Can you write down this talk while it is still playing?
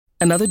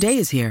Another day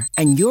is here,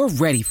 and you're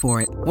ready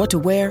for it. What to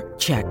wear?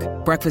 Check.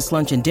 Breakfast,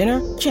 lunch, and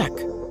dinner? Check.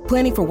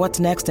 Planning for what's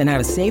next and how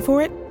to save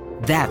for it?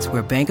 That's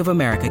where Bank of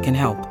America can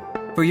help.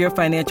 For your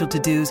financial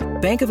to-dos,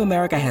 Bank of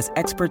America has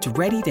experts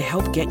ready to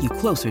help get you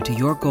closer to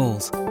your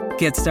goals.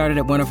 Get started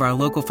at one of our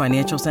local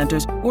financial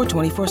centers or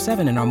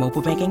 24/7 in our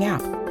mobile banking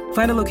app.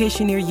 Find a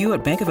location near you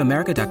at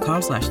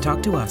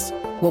bankofamerica.com/talktous.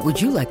 What would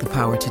you like the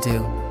power to do?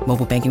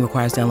 Mobile banking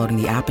requires downloading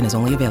the app and is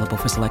only available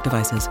for select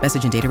devices.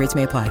 Message and data rates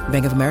may apply.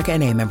 Bank of America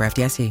N.A., member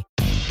FDIC.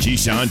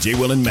 Keyshawn, J.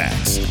 Will, and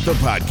Max, the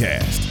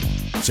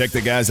podcast. Check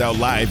the guys out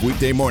live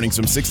weekday mornings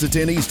from 6 to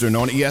 10 Eastern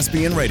on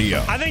ESPN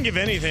Radio. I think, if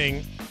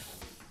anything,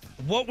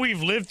 what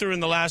we've lived through in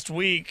the last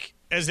week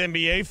as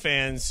NBA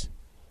fans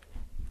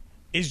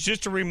is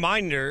just a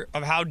reminder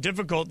of how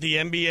difficult the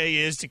NBA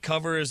is to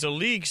cover as a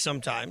league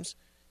sometimes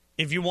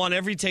if you want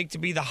every take to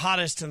be the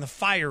hottest and the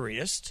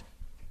fieriest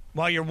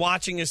while you're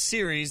watching a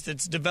series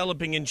that's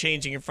developing and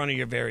changing in front of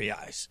your very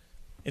eyes.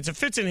 It's a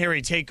Fitz and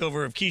Harry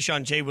takeover of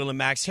Keyshawn, J. Will, and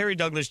Max. Harry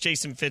Douglas,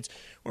 Jason Fitz.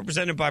 We're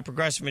presented by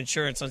Progressive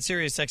Insurance on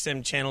Sirius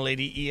XM Channel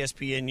 80,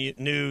 ESPN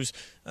News,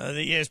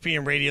 the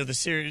ESPN Radio, the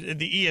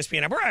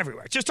ESPN app. We're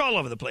everywhere, just all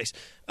over the place.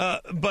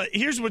 But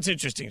here's what's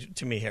interesting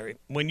to me, Harry.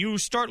 When you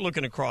start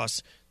looking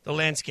across the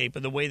landscape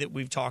of the way that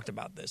we've talked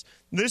about this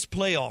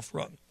playoff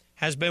run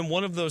has been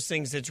one of those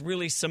things that's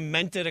really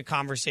cemented a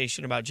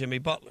conversation about Jimmy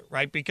Butler,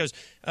 right? Because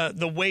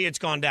the way it's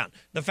gone down,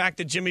 the fact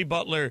that Jimmy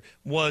Butler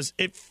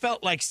it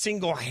felt like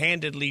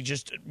single-handedly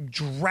just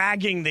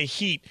dragging the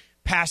Heat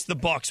past the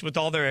Bucks with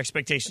all their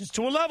expectations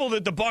to a level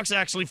that the Bucks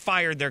actually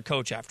fired their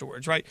coach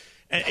afterwards, right?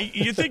 And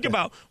you think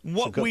about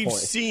what we've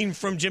seen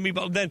from Jimmy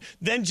Butler.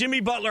 Then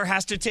Jimmy Butler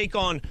has to take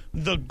on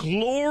the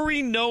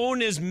glory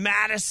known as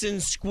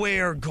Madison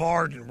Square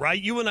Garden, right?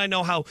 You and I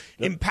know how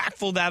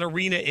impactful that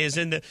arena is,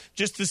 and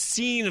just the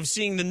scene of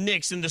seeing the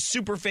Knicks and the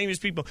super famous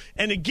people.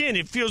 And again,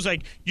 it feels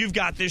like you've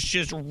got this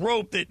just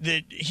rope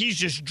that he's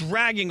just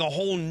dragging a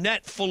whole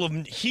net full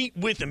of heat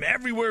with him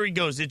everywhere he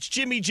goes. It's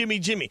Jimmy, Jimmy,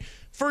 Jimmy.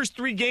 First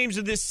 3 games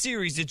of this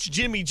series, it's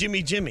Jimmy,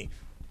 Jimmy, Jimmy.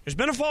 There's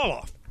been a fall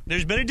off.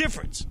 There's been a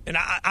difference. And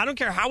I don't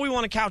care how we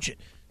want to couch it.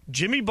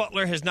 Jimmy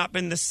Butler has not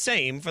been the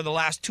same for the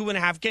last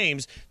 2.5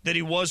 games that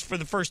he was for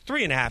the first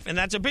 3.5. And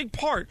that's a big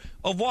part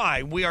of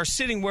why we are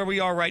sitting where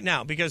we are right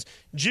now. Because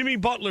Jimmy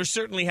Butler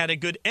certainly had a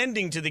good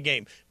ending to the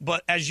game.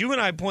 But as you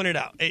and I pointed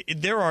out,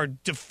 there are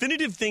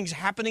definitive things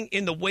happening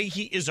in the way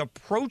he is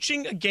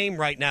approaching a game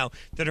right now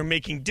that are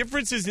making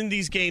differences in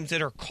these games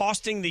that are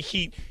costing the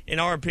Heat, in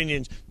our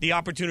opinions, the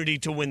opportunity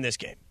to win this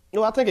game.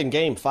 Well, I think in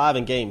Game 5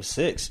 and Game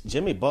 6,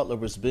 Jimmy Butler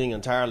was being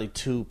entirely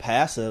too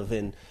passive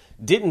and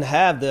didn't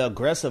have the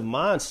aggressive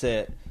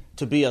mindset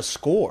to be a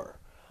scorer.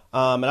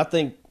 And I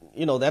think,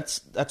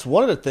 that's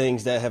one of the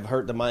things that have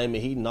hurt the Miami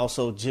Heat and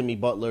also Jimmy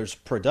Butler's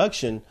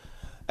production.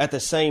 At the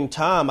same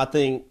time, I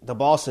think the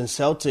Boston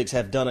Celtics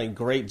have done a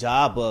great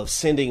job of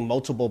sending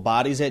multiple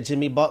bodies at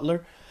Jimmy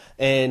Butler.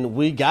 And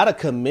we got to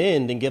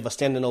commend and give a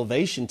standing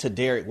ovation to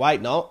Derek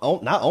White, not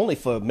only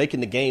for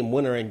making the game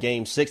winner in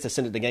Game 6 to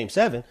send it to Game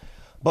 7,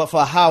 but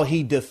for how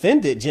he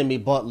defended Jimmy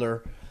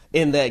Butler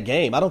in that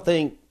game. I don't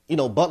think,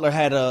 Butler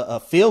had a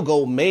field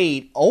goal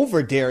made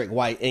over Derek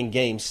White in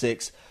Game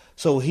 6.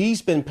 So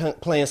he's been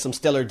playing some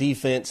stellar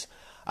defense.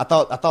 I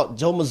thought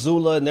Joe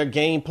Mazzulla and their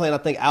game plan, I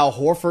think Al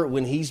Horford,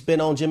 when he's been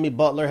on Jimmy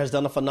Butler, has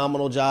done a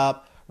phenomenal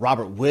job.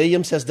 Robert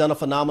Williams has done a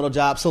phenomenal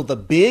job. So the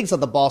bigs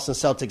of the Boston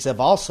Celtics have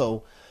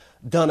also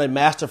done a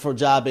masterful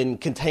job in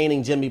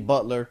containing Jimmy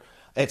Butler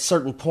at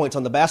certain points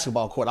on the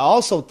basketball court. I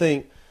also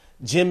think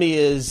Jimmy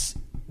is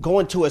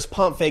going to his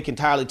pump fake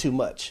entirely too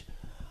much.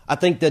 I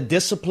think the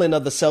discipline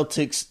of the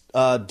Celtics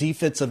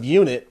defensive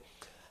unit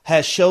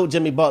has showed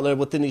Jimmy Butler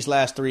within these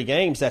last 3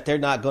 games that they're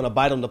not going to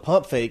bite on the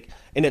pump fake,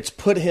 and it's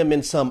put him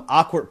in some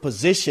awkward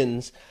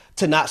positions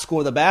to not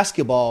score the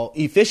basketball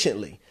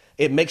efficiently.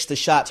 It makes the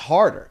shots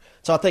harder.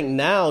 So I think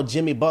now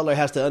Jimmy Butler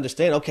has to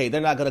understand, okay, they're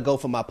not going to go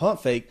for my pump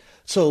fake,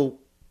 so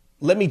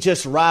let me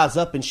just rise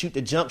up and shoot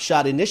the jump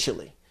shot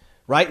initially,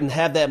 right, and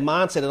have that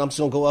mindset that I'm just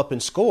going to go up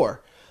and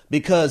score.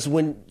 Because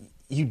when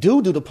you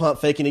do the pump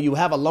faking and you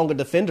have a longer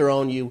defender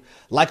on you,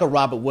 like a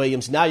Robert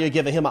Williams, now you're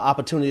giving him an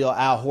opportunity, or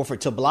Al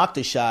Horford, to block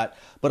the shot,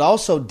 but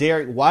also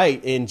Derek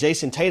White and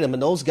Jason Tatum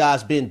and those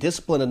guys being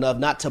disciplined enough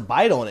not to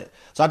bite on it.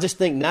 So I just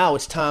think now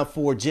it's time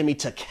for Jimmy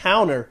to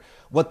counter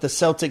what the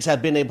Celtics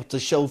have been able to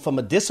show from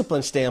a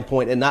discipline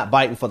standpoint and not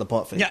biting for the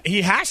pump fake. Yeah,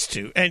 he has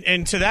to.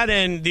 And to that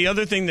end, the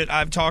other thing that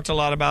I've talked a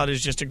lot about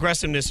is just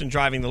aggressiveness and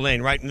driving the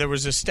lane, right? And there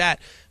was a stat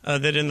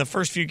that in the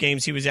first few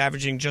games he was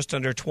averaging just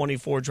under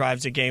 24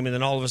 drives a game, and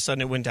then all of a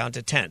sudden it went down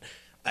to 10.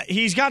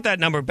 He's got that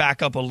number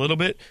back up a little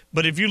bit,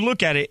 but if you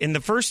look at it, in the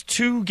first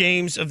 2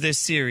 games of this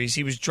series,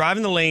 he was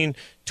driving the lane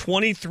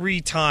 23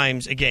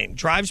 times a game.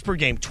 Drives per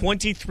game,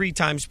 23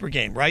 times per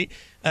game, right?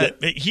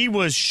 He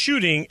was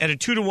shooting at a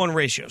 2-to-1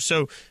 ratio.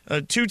 So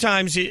 2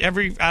 times,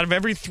 out of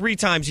every 3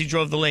 times he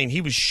drove the lane, he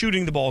was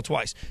shooting the ball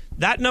twice.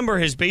 That number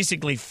has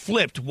basically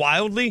flipped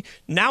wildly.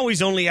 Now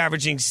he's only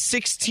averaging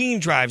 16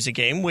 drives a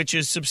game, which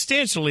is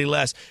substantially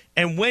less.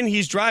 And when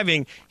he's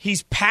driving,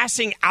 he's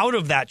passing out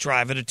of that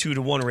drive at a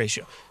 2-to-1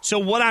 ratio. So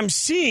what I'm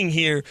seeing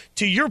here,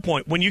 to your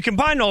point, when you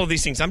combine all of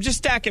these things, I'm just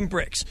stacking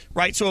bricks,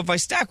 right? So if I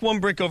stack one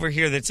brick over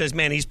here that says,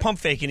 man, he's pump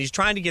faking, he's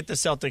trying to get the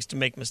Celtics to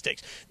make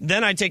mistakes.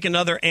 Then I take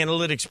another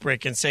analytics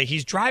brick and say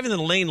he's driving the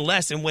lane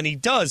less, and when he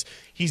does,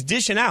 he's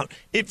dishing out.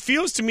 It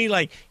feels to me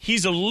like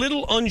he's a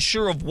little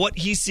unsure of what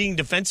he's seeing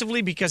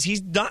defensively because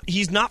he's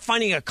not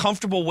finding a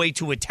comfortable way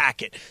to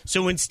attack it.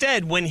 So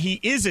instead, when he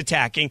is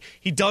attacking,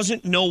 he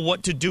doesn't know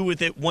what to do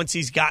with it once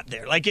he's got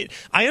there.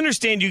 I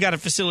understand you got to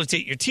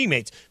facilitate your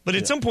teammates, but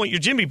at some point, you're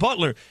Jimmy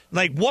Butler.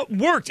 What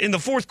worked in the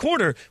fourth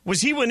quarter was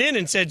he went in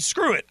and said,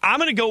 screw it, I'm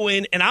going to go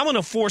in and I'm going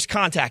to force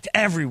contact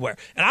everywhere,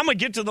 and I'm going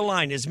to get to the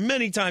line as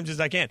many times as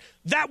I can.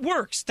 That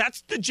works.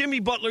 That's the Jimmy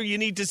Butler you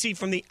need to see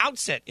from the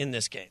outset in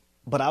this game.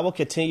 But I will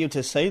continue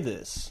to say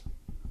this.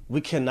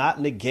 We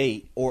cannot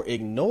negate or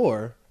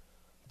ignore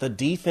the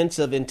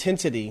defensive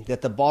intensity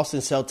that the Boston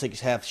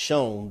Celtics have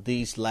shown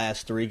these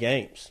last 3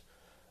 games.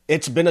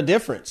 It's been a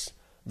difference.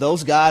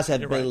 Those guys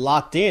have been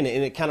locked in,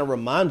 and it kind of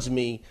reminds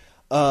me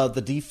of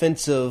the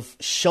defensive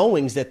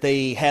showings that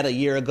they had a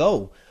year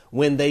ago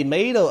when they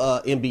made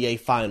a NBA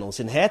Finals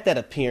and had that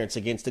appearance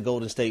against the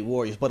Golden State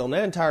Warriors. But on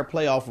that entire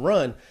playoff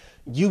run,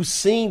 you've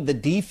seen the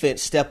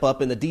defense step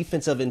up and the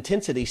defensive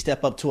intensity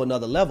step up to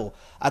another level.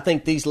 I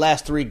think these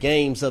last 3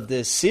 games of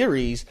this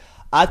series,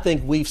 I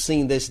think we've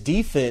seen this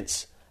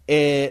defense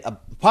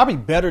probably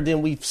better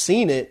than we've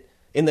seen it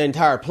in the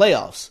entire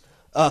playoffs.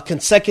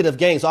 Consecutive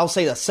games. I'll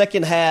say the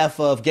second half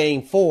of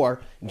Game 4,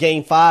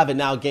 Game 5, and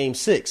now Game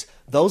 6.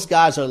 Those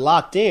guys are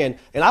locked in.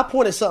 And I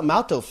pointed something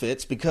out, though,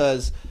 Fitz,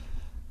 because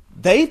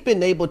they've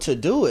been able to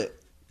do it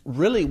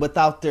really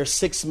without their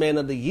 6th man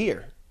of the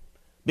year.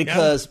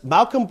 Because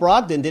Malcolm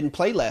Brogdon didn't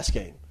play last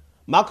game.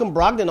 Malcolm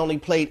Brogdon only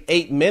played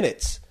 8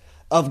 minutes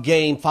of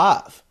Game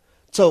 5.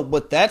 So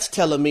what that's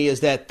telling me is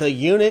that the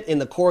unit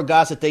and the core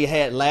guys that they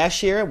had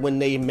last year when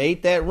they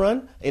made that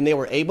run and they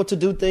were able to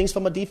do things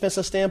from a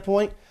defensive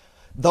standpoint,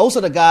 those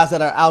are the guys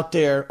that are out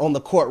there on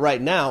the court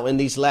right now in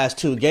these last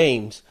 2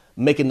 games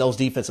making those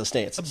defensive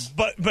stances.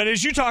 But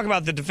as you talk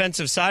about the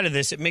defensive side of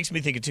this, it makes me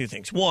think of 2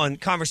 things. One,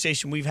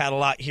 conversation we've had a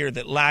lot here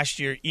that last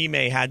year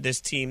Ime had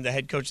this team, the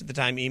head coach at the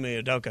time, Ime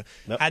Udoka,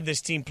 had this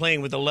team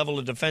playing with a level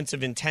of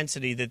defensive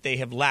intensity that they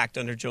have lacked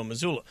under Joe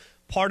Mazzulla.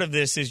 Part of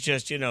this is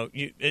just,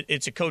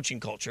 it's a coaching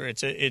culture.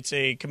 It's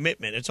a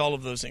commitment. It's all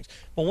of those things.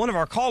 But one of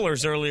our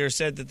callers earlier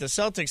said that the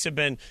Celtics have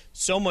been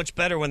so much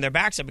better when their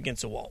back's up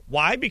against the wall.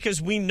 Why?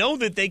 Because we know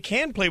that they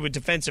can play with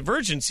defensive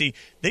urgency.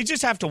 They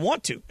just have to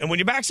want to. And when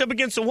your back's up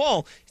against the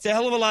wall, it's a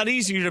hell of a lot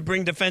easier to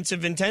bring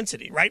defensive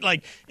intensity,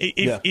 right?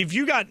 If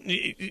you got –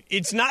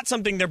 it's not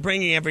something they're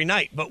bringing every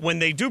night. But when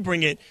they do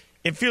bring it,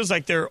 it feels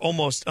like they're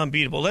almost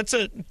unbeatable. Let's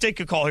take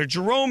a call here.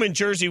 Jerome in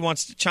Jersey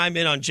wants to chime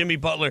in on Jimmy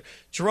Butler.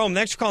 Jerome,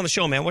 thanks for calling the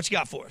show, man. What you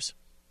got for us?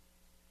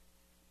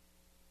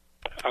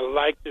 I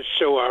like the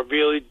show. I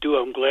really do.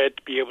 I'm glad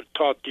to be able to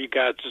talk to you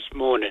guys this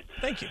morning.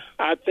 Thank you.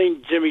 I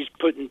think Jimmy's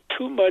putting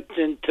too much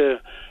into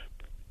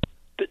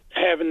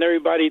having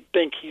everybody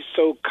think he's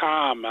so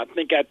calm. I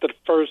think after the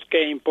first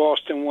game,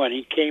 Boston won,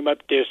 he came up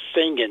there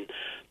singing.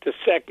 The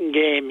second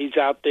game, he's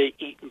out there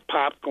eating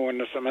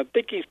popcorn or something. I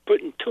think he's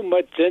putting too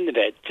much into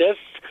that. Just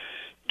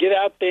get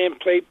out there and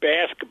play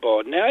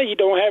basketball. Now you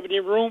don't have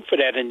any room for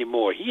that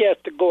anymore. He has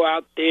to go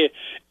out there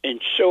and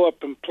show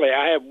up and play.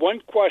 I have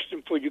one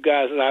question for you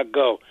guys as I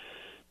go.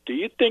 Do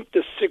you think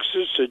the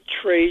Sixers should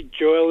trade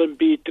Joel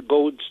Embiid to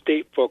Golden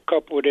State for a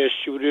couple of their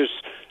shooters?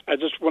 I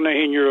just want to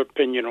hear your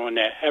opinion on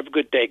that. Have a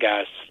good day,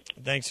 guys.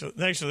 Thanks for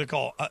the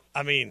call.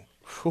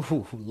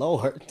 Ooh,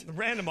 Lord.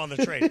 Random on the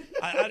trade.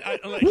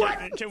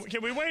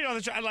 Can we wait on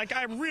the trade?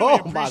 I really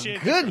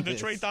appreciate the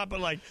trade thought, but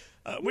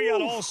we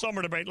got all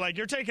summer to break.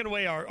 You're taking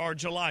away our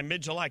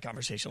mid-July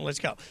conversation. Let's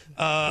go.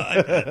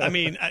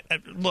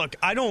 Look,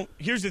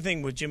 here's the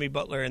thing with Jimmy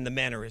Butler and the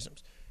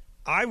mannerisms.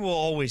 I will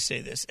always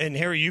say this, and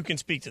Harry, you can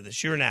speak to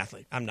this. You're an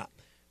athlete. I'm not.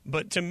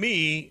 But to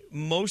me,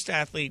 most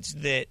athletes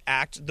that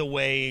act the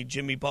way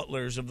Jimmy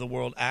Butlers of the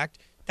world act,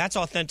 that's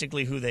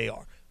authentically who they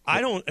are. I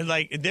don't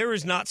there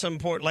is not some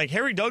port like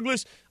Harry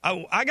Douglas.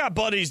 I got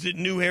buddies that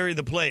knew Harry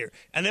the player,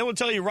 and they will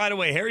tell you right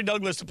away Harry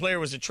Douglas the player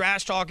was a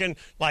trash talking,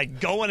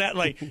 going at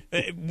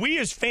we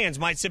as fans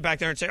might sit back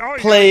there and say, "Oh,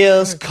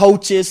 players,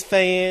 coaches,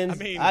 fans."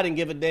 I didn't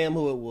give a damn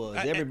who it was.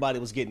 Everybody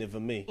was getting it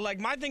from me.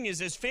 My thing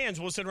is, as fans,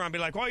 we'll sit around and be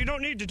like, "Well, you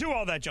don't need to do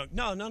all that junk."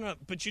 No,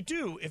 but you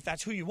do if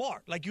that's who you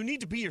are. You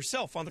need to be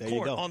yourself on the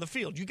court, on the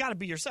field. You got to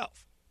be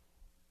yourself.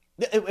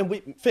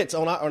 And Fitz,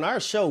 on our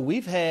show,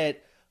 we've had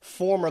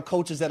former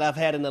coaches that I've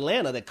had in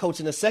Atlanta that coach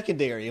in the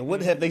secondary, and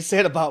what have they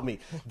said about me?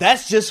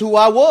 That's just who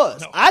I was.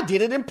 No. I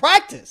did it in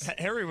practice.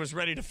 Harry was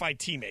ready to fight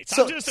teammates.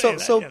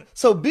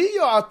 So be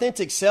your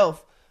authentic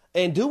self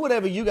and do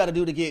whatever you got to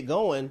do to get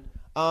going.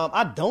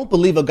 I don't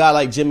believe a guy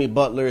like Jimmy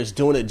Butler is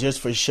doing it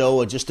just for show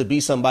or just to be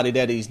somebody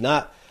that he's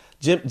not.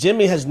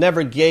 Jimmy has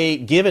never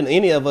given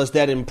any of us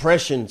that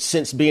impression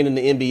since being in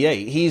the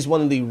NBA. He's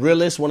one of the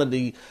realest, one of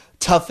the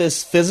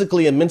toughest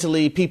physically and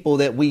mentally people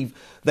that we've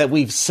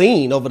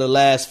seen over the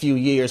last few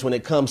years when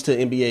it comes to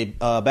NBA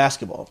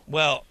basketball.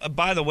 Well,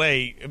 by the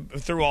way,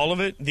 through all of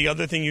it, the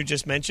other thing you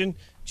just mentioned,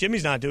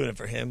 Jimmy's not doing it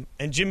for him,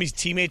 and Jimmy's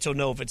teammates will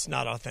know if it's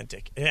not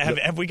authentic.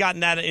 Have we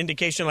gotten that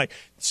indication? Like,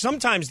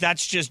 sometimes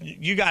that's just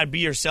you got to be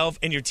yourself,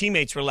 and your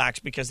teammates relax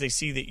because they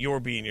see that you're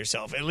being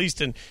yourself, at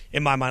least in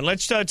my mind.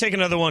 Let's take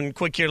another one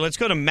quick here. Let's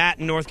go to Matt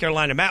in North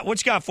Carolina. Matt, what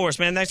you got for us,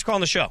 man? Thanks for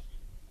calling the show.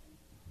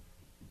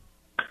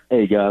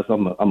 Hey, guys,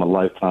 I'm a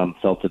lifetime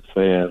Celtics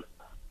fan.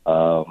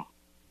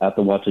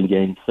 After watching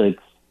Game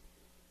 6,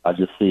 I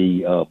just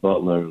see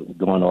Butler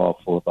going off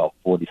for about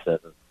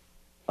 47,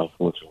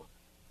 unfortunately.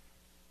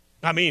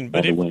 I mean,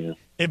 but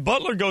if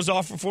Butler goes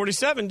off for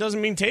 47, doesn't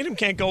mean Tatum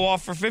can't go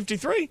off for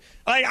 53.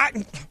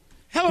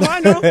 Hell if I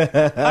know.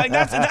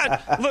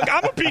 Look,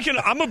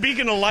 I'm a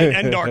beacon of light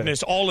and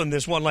darkness all in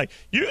this one. Like,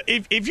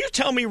 if you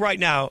tell me right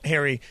now,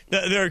 Harry,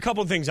 there are a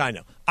couple of things I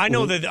know. I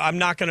know that I'm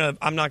not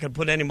gonna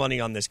put any money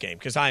on this game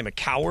because I am a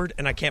coward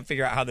and I can't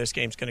figure out how this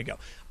game's gonna go.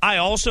 I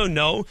also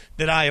know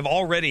that I have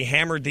already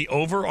hammered the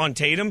over on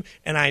Tatum,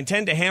 and I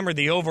intend to hammer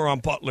the over on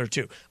Butler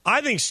too. I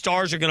think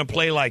stars are gonna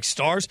play like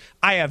stars.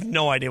 I have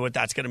no idea what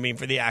that's gonna mean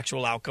for the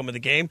actual outcome of the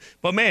game.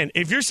 But man,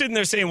 if you're sitting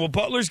there saying, "Well,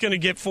 Butler's gonna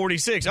get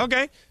 46,"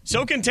 okay,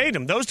 so can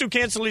Tatum. Those two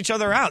cancel each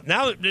other out.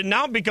 Now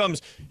it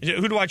becomes,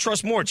 who do I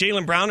trust more,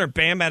 Jaylen Brown or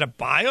Bam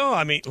Adebayo?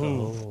 I mean,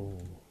 ooh.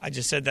 I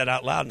just said that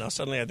out loud. Now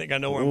suddenly I think I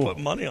know where I'm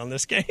putting money on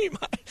this game.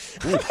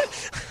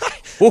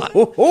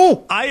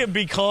 I have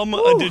become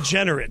a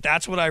degenerate.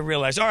 That's what I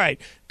realized. All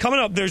right, coming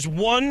up, there's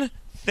one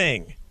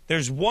thing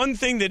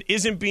that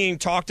isn't being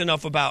talked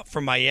enough about for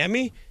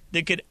Miami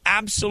that could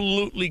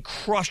absolutely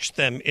crush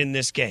them in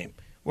this game.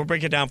 We'll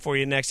break it down for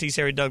you next. He's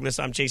Harry Douglas.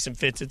 I'm Jason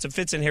Fitz. It's a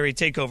Fitz and Harry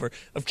takeover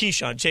of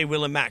Keyshawn, J.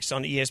 Will, and Max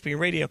on ESPN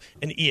Radio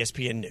and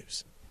ESPN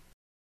News.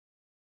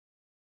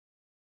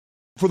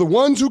 For the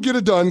ones who get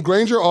it done,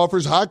 Grainger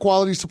offers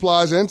high-quality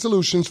supplies and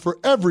solutions for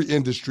every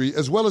industry,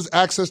 as well as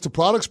access to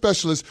product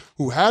specialists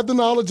who have the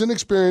knowledge and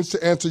experience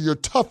to answer your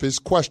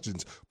toughest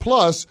questions.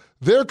 Plus,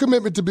 their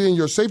commitment to being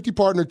your safety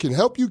partner can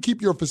help you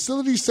keep your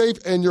facility safe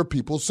and your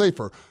people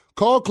safer.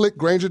 Call, click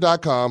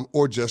Grainger.com,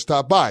 or just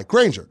stop by.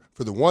 Grainger,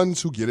 for the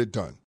ones who get it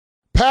done.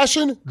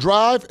 Passion,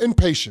 drive, and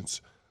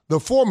patience. The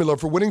formula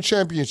for winning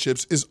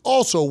championships is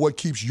also what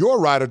keeps your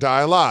ride or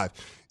die alive.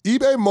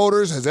 eBay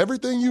Motors has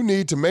everything you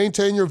need to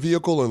maintain your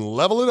vehicle and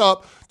level it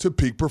up to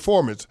peak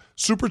performance.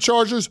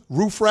 Superchargers,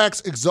 roof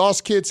racks,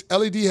 exhaust kits,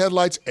 LED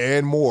headlights,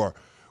 and more.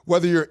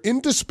 Whether you're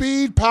into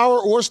speed, power,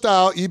 or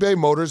style, eBay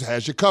Motors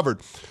has you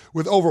covered.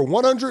 With over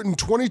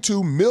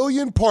 122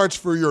 million parts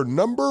for your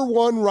number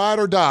one ride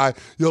or die,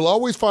 you'll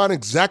always find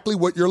exactly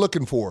what you're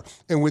looking for.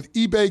 And with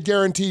eBay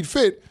Guaranteed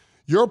Fit,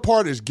 your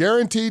part is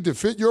guaranteed to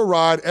fit your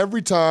ride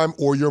every time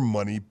or your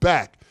money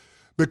back.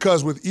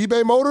 Because with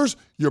eBay Motors,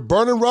 you're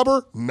burning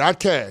rubber, not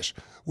cash.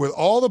 With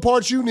all the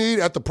parts you need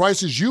at the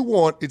prices you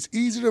want, it's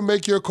easy to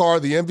make your car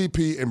the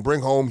MVP and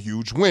bring home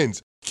huge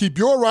wins. Keep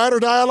your ride or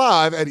die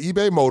alive at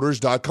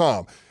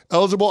ebaymotors.com.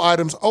 Eligible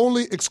items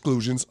only.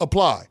 Exclusions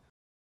apply.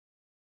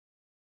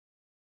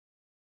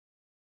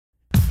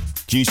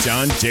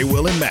 Keyshawn, J.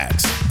 Will, and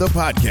Max, the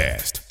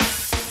podcast.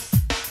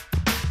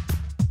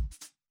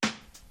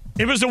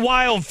 It was a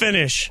wild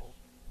finish.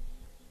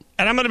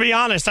 And I'm going to be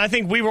honest, I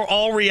think we were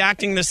all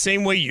reacting the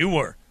same way you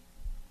were.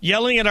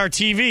 Yelling at our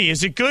TV.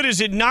 Is it good?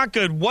 Is it not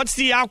good? What's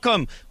the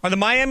outcome? Are the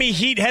Miami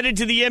Heat headed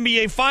to the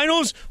NBA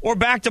Finals or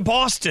back to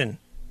Boston?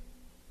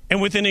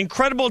 And with an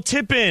incredible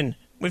tip-in,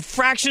 with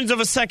fractions of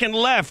a second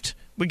left,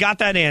 we got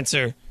that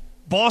answer.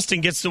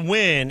 Boston gets the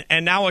win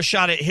and now a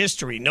shot at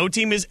history. No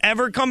team has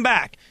ever come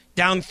back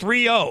down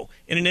 3-0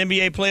 in an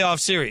NBA playoff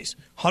series.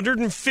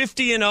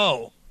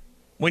 150-0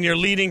 when you're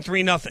leading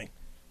 3-0.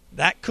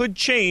 That could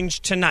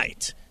change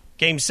tonight.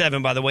 Game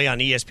 7, by the way, on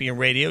ESPN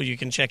Radio. You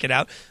can check it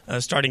out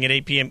starting at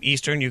 8 p.m.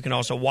 Eastern. You can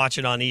also watch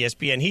it on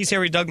ESPN. He's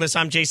Harry Douglas.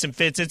 I'm Jason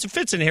Fitz. It's a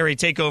Fitz and Harry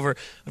takeover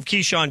of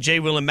Keyshawn,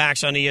 J. Will, and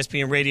Max on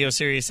ESPN Radio,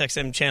 Sirius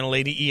XM Channel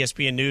 80,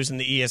 ESPN News, and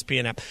the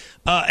ESPN app.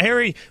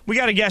 Harry, we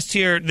got a guest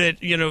here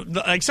that, you know,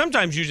 like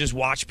sometimes you just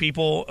watch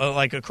people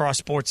like across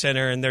Sports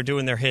Center and they're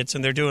doing their hits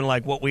and they're doing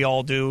like what we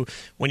all do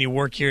when you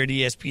work here at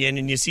ESPN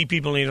and you see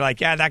people and you're like,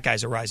 yeah, that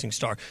guy's a rising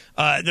star.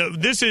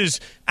 This is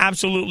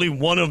absolutely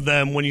one of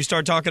them when you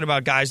start talking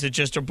about guys that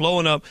just are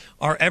blowing up,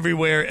 are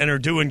everywhere, and are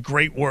doing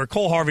great work.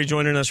 Cole Harvey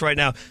joining us right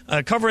now,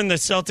 covering the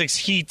Celtics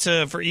Heat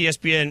for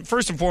ESPN.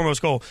 First and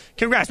foremost, Cole,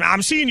 congrats, man.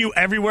 I'm seeing you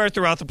everywhere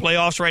throughout the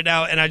playoffs right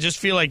now, and I just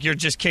feel like you're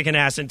just kicking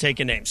ass and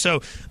taking names.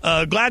 So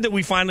glad that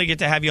we finally get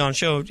to have you on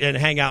show and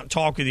hang out and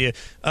talk with you.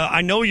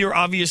 I know you're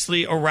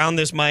obviously around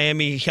this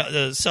Miami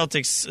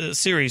Celtics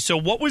series. So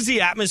what was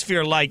the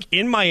atmosphere like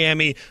in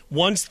Miami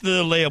once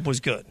the layup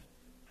was good?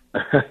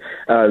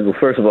 Well,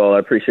 first of all, I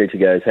appreciate you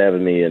guys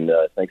having me, and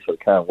thanks for the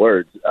kind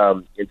words.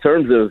 In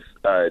terms of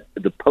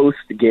the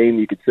post-game,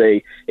 you could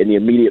say, in the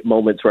immediate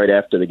moments right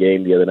after the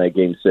game, the other night,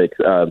 Game 6,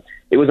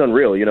 it was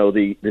unreal. You know,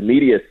 the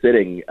media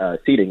seating,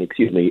 at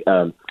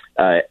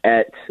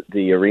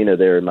the arena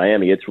there in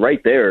Miami, it's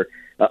right there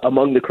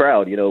among the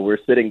crowd. We're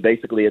sitting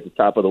basically at the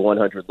top of the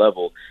 100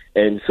 level.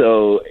 And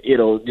so,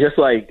 just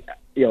like,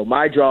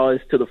 my jaw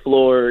is to the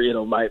floor,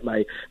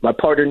 my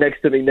partner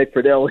next to me, Nick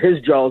Friedel,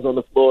 his jaw is on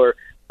the floor.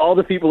 All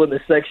the people in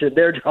the section,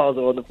 their jaws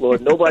are on the floor.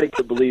 Nobody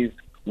could believe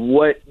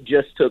what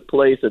just took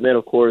place. And then,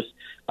 of course,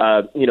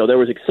 there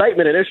was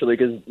excitement initially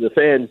because the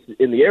fans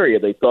in the area,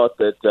 they thought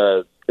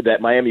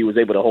that Miami was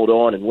able to hold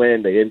on and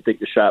win. They didn't think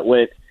the shot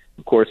went.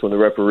 Of course, when the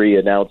referee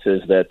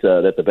announces that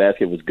the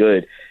basket was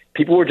good,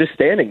 people were just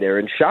standing there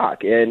in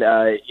shock. And,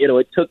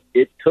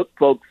 it took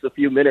folks a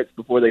few minutes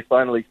before they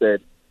finally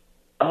said,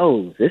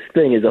 oh, this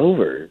thing is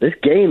over. This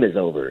game is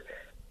over.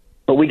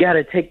 But we got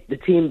to take the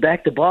team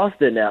back to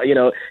Boston now.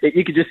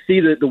 You could just see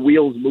the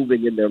wheels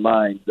moving in their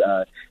minds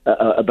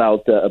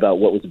about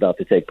what was about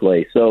to take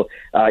place. So,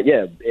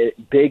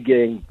 big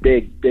game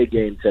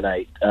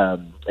tonight.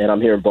 And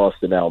I'm here in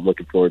Boston now. I'm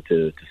looking forward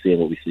to seeing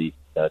what we see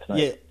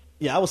tonight.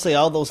 Yeah, I would say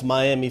all those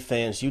Miami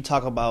fans, you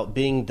talk about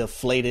being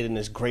deflated in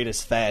its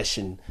greatest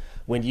fashion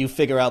when you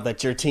figure out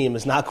that your team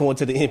is not going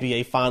to the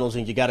NBA Finals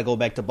and you got to go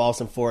back to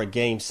Boston for a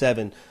Game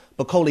 7.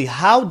 But, Coley,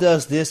 how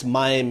does this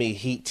Miami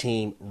Heat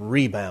team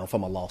rebound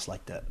from a loss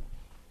like that?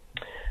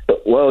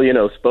 Well,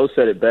 Spo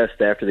said it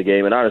best after the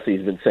game, and honestly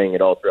he's been saying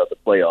it all throughout the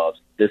playoffs.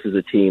 This is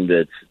a team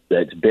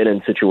that's been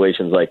in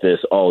situations like this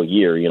all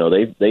year.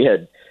 They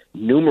had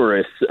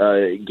numerous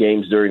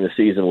games during the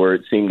season where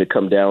it seemed to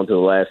come down to the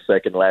last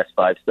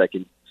 5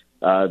 seconds.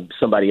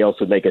 Somebody else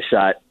would make a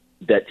shot,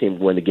 that team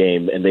would win the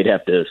game, and they'd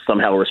have to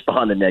somehow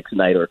respond the next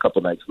night or a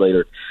couple nights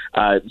later.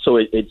 So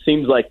it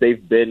seems like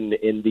they've been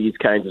in these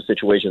kinds of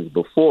situations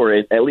before,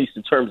 at least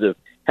in terms of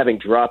having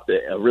dropped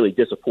a really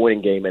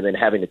disappointing game and then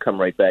having to come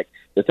right back.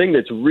 The thing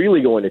that's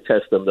really going to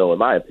test them, though, in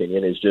my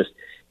opinion, is just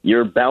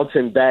you're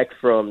bouncing back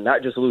from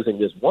not just losing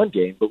this one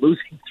game, but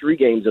losing 3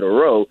 games in a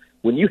row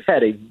when you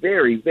had a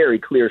very, very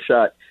clear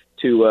shot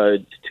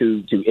to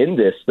end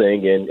this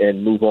thing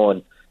and move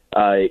on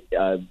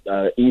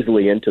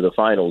easily into the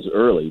finals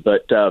early.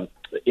 But,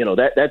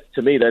 that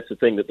to me, that's the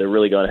thing that they're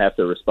really going to have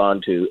to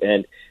respond to.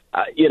 And,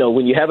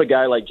 when you have a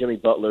guy like Jimmy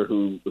Butler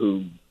who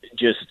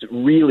just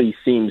really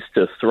seems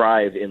to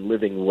thrive in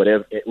living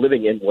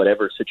in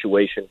whatever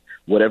situation,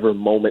 whatever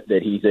moment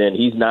that he's in,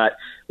 he's not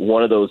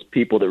one of those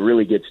people that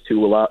really gets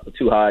too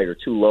high or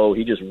too low.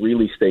 He just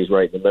really stays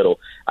right in the middle.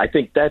 I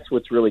think that's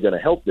what's really going to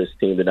help this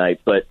team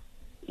tonight. But,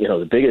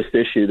 the biggest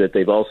issue that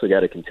they've also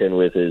got to contend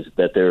with is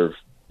that they're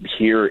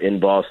here in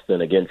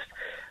Boston against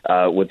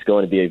what's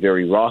going to be a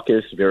very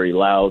raucous, very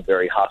loud,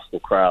 very hostile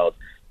crowd.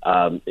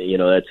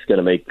 That's going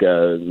to make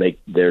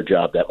their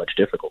job that much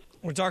difficult.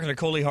 We're talking to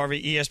Coley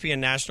Harvey, ESPN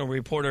national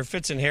reporter.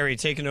 Fitz and Harry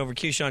taking over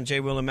Keyshawn, J.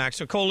 Will, and Max.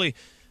 So, Coley,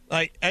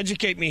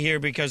 educate me here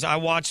because I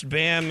watched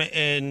Bam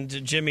and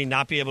Jimmy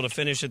not be able to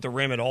finish at the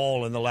rim at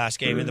all in the last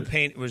game, and the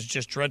paint was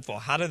just dreadful.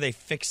 How do they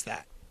fix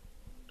that?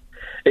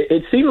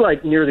 It seemed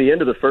like near the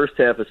end of the first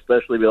half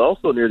especially, but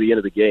also near the end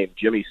of the game,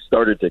 Jimmy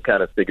started to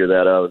kind of figure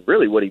that out. And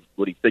really what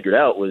he figured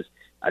out was,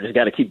 I just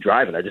got to keep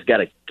driving. I just got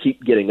to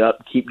keep getting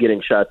up, keep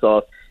getting shots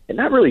off, and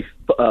not really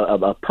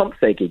pump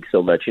faking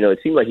so much. It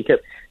seemed like he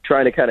kept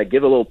trying to kind of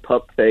give a little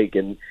pump fake,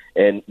 and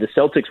the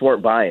Celtics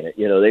weren't buying it.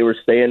 They were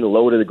staying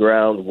low to the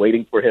ground,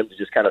 waiting for him to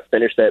just kind of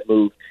finish that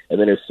move, and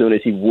then as soon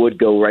as he would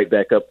go right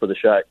back up for the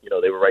shot,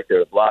 they were right there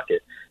to block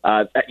it.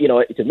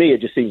 To me, it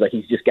just seems like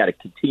he's just got to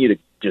continue to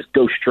just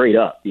go straight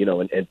up,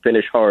 and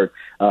finish hard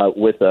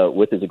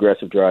with his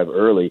aggressive drive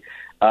early.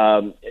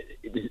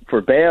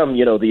 For Bam,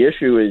 the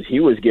issue is he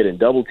was getting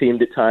double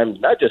teamed at times,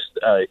 not just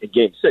in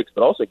Game 6,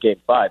 but also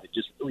Game 5. It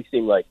just really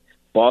seemed like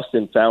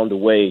Boston found a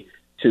way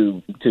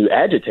to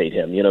agitate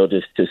him,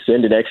 just to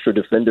send an extra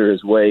defender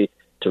his way,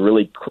 to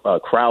really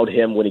crowd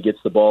him when he gets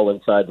the ball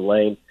inside the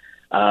lane.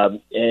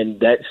 And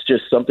that's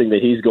just something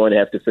that he's going to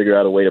have to figure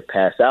out a way to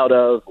pass out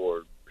of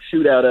or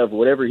shoot out of,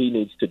 whatever he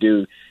needs to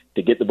do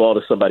to get the ball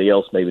to somebody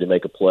else, maybe to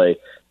make a play.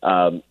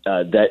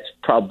 That's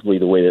probably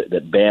the way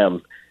that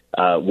Bam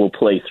will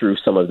play through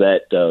some of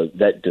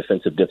that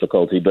defensive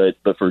difficulty.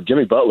 But for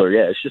Jimmy Butler,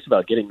 it's just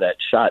about getting that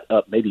shot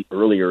up maybe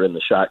earlier in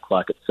the shot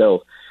clock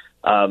itself.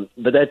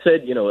 But that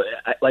said,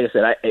 like I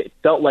said, it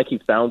felt like he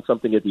found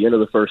something at the end of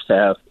the first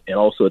half and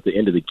also at the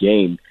end of the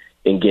game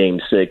in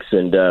Game 6.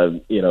 And,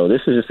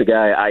 this is just a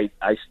guy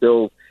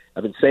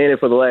I've been saying it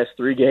for the last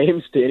 3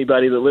 games to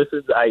anybody that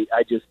listens.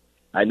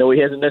 I know he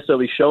hasn't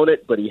necessarily shown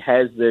it, but he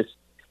has this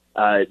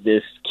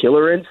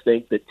killer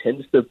instinct that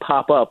tends to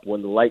pop up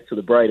when the lights are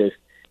the brightest.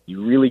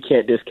 You really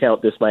can't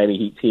discount this Miami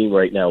Heat team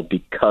right now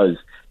because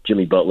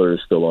Jimmy Butler is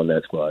still on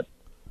that squad.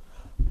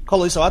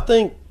 Coley, so I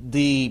think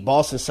the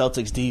Boston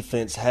Celtics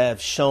defense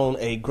have shown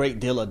a great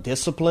deal of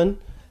discipline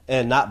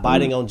and not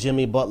biting on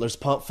Jimmy Butler's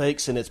pump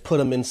fakes, and it's put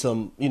him in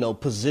some,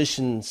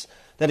 positions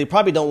that he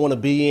probably don't want to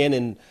be in,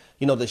 and,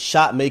 the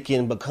shot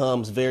making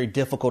becomes very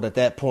difficult at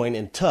that point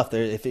and tough.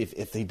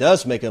 If he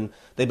does make them,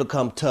 they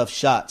become tough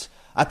shots.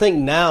 I think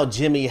now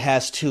Jimmy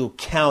has to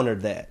counter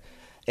that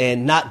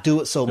and not do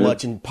it so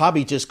much and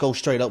probably just go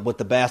straight up with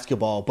the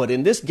basketball. But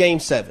in this Game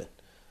 7,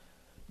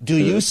 Do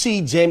you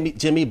see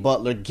Jimmy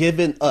Butler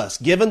giving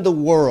the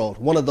world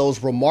one of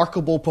those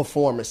remarkable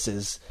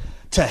performances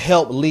to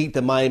help lead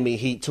the Miami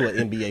Heat to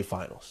an NBA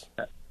Finals?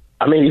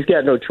 I mean, he's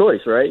got no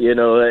choice, right? You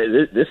know,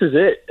 this is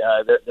it.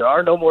 There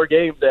are no more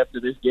games after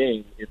this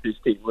game if his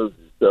team loses.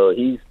 So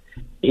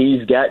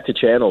he's got to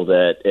channel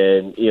that.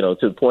 And, you know,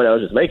 to the point I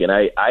was just making,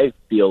 I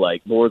feel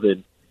like more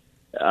than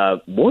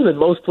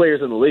most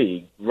players in the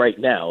league right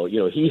now, you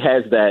know, he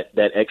has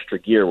that extra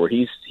gear where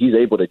he's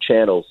able to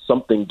channel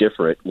something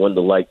different when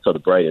the lights are the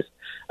brightest.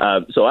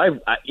 So I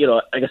you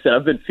know, like I said,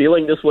 I've been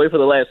feeling this way for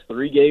the last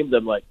 3 games.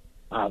 I'm like,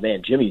 oh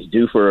man, Jimmy's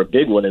due for a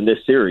big one in this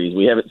series.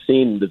 We haven't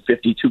seen the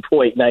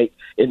 52-point night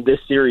in this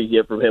series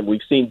yet from him.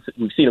 We've seen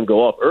him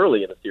go off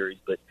early in the series,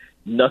 but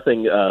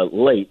nothing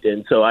late.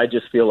 And so I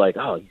just feel like,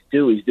 oh,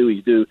 he's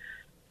due.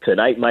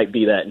 Tonight might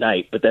be that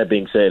night. But that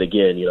being said,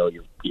 again, you know,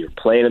 you're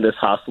playing in this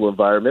hostile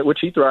environment, which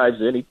he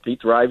thrives in. He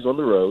thrives on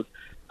the road.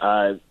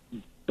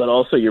 But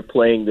also you're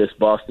playing this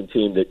Boston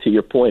team that, to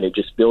your point, it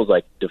just feels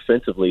like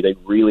defensively they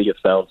really have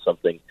found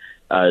something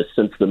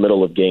since the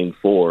middle of Game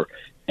 4.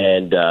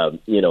 And,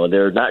 you know,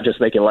 they're not just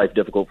making life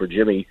difficult for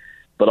Jimmy,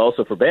 but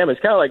also for Bam. It's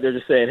kind of like they're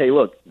just saying, hey,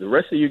 look, the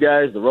rest of you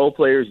guys, the role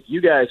players,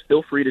 you guys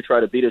feel free to try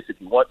to beat us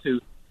if you want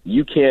to.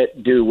 You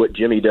can't do what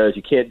Jimmy does.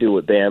 You can't do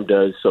what Bam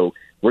does. So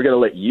we're going to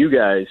let you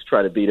guys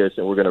try to beat us,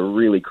 and we're going to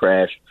really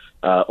crash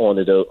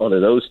onto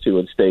those two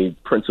and stay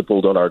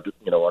principled on our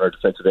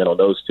defensive end on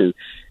those two.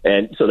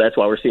 And so that's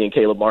why we're seeing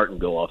Caleb Martin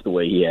go off the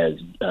way he has.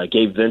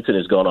 Gabe Vincent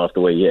has gone off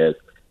the way he has.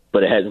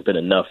 But it hasn't been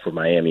enough for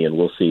Miami, and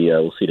we'll see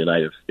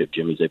tonight if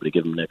Jimmy's able to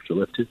give him an extra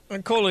lift too.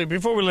 And Coley,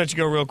 before we let you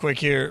go real quick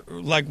here,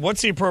 like,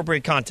 what's the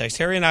appropriate context?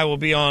 Harry and I will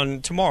be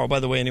on tomorrow, by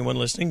the way, anyone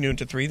listening, noon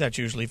to 3, that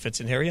usually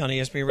fits in Harry on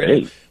ESPN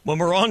Radio. Hey. When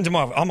we're on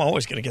tomorrow, I'm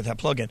always going to get that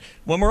plug in.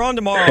 When we're on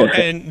tomorrow,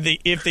 and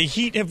if the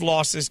Heat have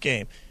lost this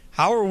game,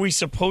 how are we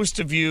supposed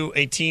to view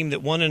a team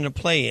that won in a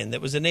play-in,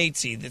 that was an 8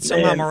 seed, that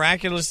somehow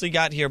miraculously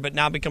got here, but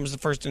now becomes the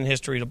first in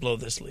history to blow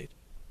this lead?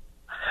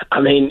 I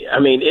mean,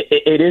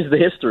 it is the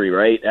history,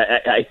 right?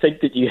 I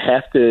think that you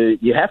have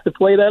to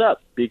play that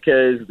up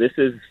because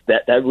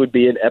that would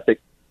be an epic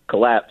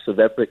collapse of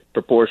epic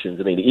proportions.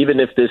 I mean, even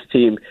if this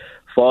team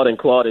fought and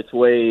clawed its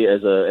way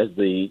as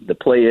the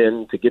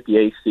play-in to get the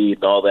 8th seed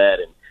and all that,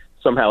 and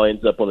somehow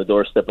ends up on the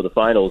doorstep of the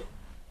finals,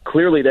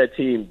 clearly that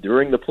team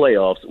during the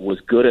playoffs was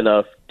good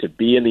enough to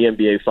be in the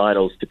NBA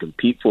Finals, to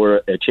compete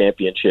for a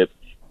championship,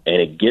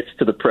 and it gets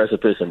to the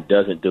precipice and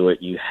doesn't do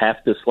it. You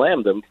have to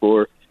slam them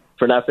for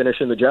not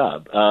finishing the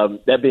job.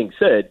 That being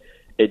said,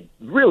 it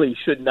really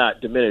should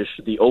not diminish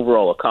the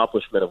overall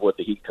accomplishment of what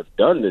the Heat have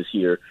done this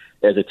year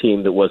as a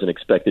team that wasn't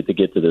expected to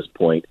get to this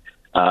point.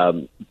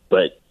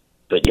 But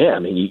yeah, I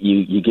mean,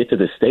 you get to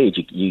this stage,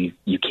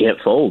 you can't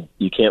fold.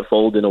 You can't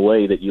fold in a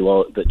way that you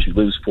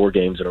lose 4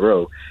 games in a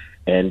row,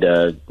 and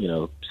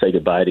say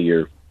goodbye to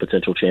your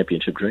potential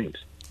championship dreams.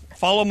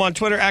 Follow him on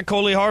Twitter at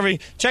Coley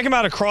Harvey. Check him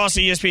out across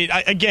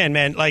ESPN. Again,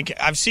 man, like,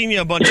 I've seen you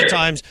a bunch of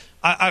times.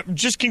 I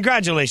just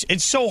congratulations.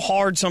 It's so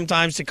hard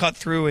sometimes to cut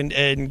through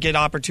and get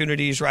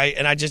opportunities, right?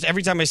 And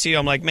every time I see you,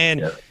 I'm like,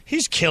 man,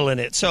 he's killing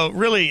it. So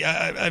really,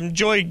 I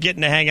enjoy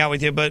getting to hang out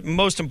with you. But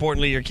most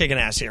importantly, you're kicking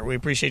ass here. We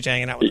appreciate you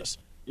hanging out with us.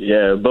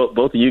 Yeah, both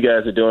of you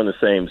guys are doing the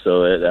same,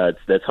 so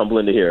that's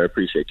humbling to hear. I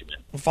appreciate you,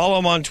 man. Follow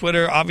him on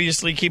Twitter.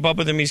 Obviously, keep up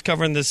with him. He's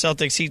covering the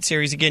Celtics Heat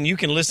series. Again, you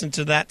can listen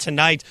to that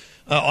tonight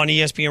on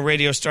ESPN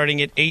Radio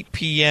starting at 8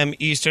 p.m.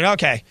 Eastern.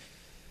 Okay,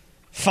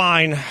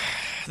 fine.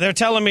 They're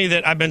telling me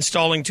that I've been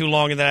stalling too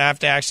long and that I have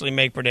to actually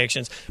make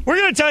predictions. We're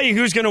going to tell you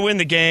who's going to win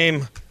the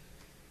game.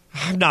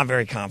 I'm not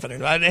very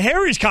confident.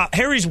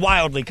 Harry's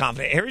wildly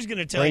confident. Harry's going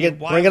to tell you.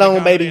 Bring it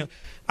on, baby.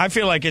 I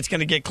feel like it's going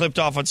to get clipped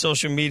off on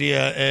social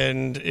media,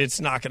 and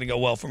it's not going to go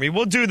well for me.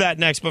 We'll do that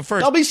next, but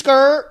first, don't be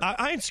scared.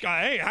 I ain't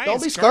scared.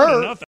 Don't be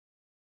scared. Nothing.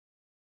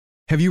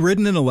 Have you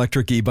ridden an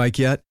electric e-bike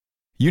yet?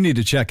 You need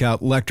to check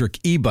out Electric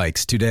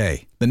E-Bikes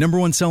today, the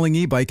 #1 selling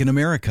e-bike in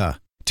America.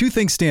 2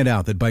 things stand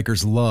out that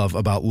bikers love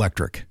about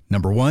Electric.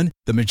 Number 1,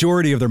 the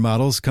majority of their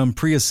models come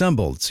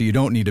pre-assembled, so you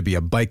don't need to be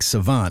a bike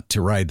savant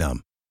to ride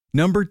them.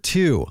 Number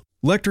 2,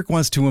 Electric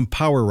wants to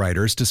empower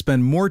riders to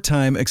spend more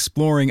time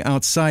exploring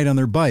outside on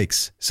their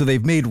bikes, so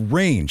they've made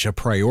range a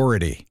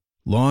priority.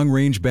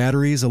 Long-range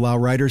batteries allow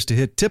riders to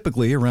hit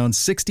typically around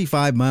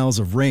 65 miles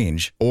of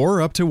range,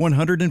 or up to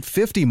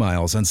 150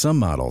 miles on some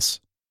models.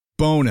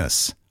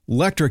 Bonus,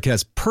 Electric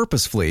has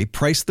purposefully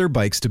priced their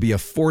bikes to be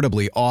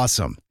affordably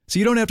awesome, so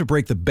you don't have to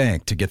break the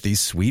bank to get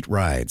these sweet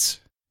rides.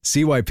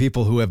 See why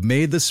people who have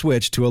made the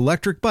switch to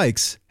electric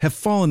bikes have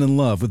fallen in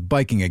love with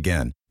biking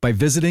again by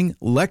visiting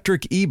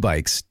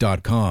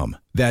lectricebikes.com.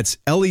 That's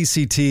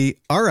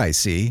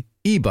LECTRIC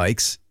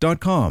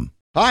ebikes.com.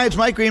 Hi, it's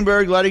Mike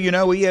Greenberg letting you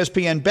know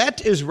ESPN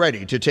Bet is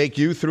ready to take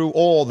you through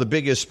all the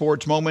biggest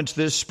sports moments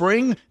this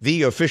spring.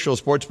 The official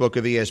sportsbook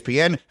of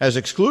ESPN has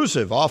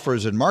exclusive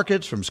offers and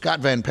markets from Scott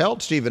Van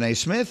Pelt, Stephen A.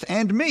 Smith,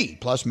 and me,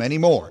 plus many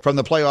more. From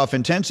the playoff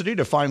intensity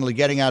to finally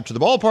getting out to the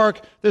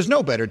ballpark, there's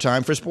no better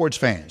time for sports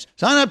fans.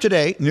 Sign up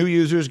today. New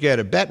users get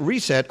a bet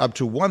reset up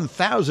to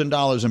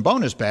 $1,000 in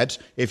bonus bets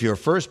if your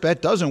first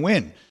bet doesn't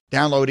win.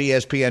 Download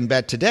ESPN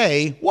Bet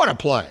today. What a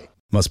play.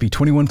 Must be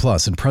 21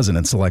 plus and present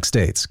in select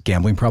states.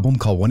 Gambling problem?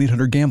 Call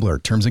 1-800-GAMBLER.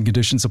 Terms and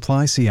conditions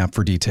apply. See app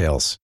for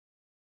details.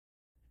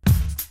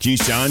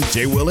 Keyshawn,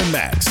 J. Will, and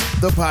Max,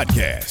 the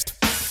podcast.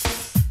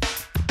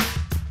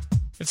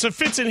 It's a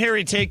Fitz and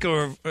Harry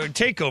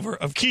takeover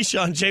of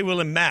Keyshawn, J. Will,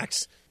 and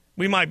Max.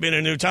 We might be in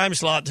a new time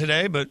slot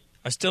today, but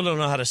I still don't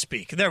know how to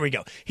speak. There we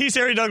go. He's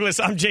Harry Douglas.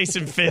 I'm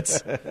Jason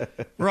Fitz.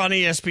 We're on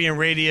ESPN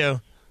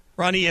Radio.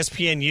 We're on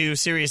ESPNU,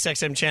 Sirius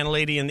XM Channel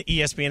 80, and the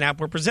ESPN app.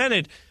 We're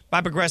presented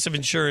by Progressive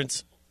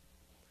Insurance.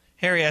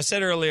 Harry, I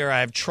said earlier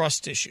I have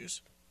trust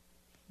issues.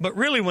 But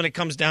really, when it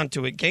comes down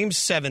to it, Game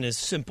 7 is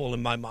simple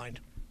in my mind.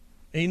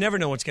 And you never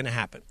know what's going to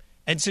happen.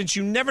 And since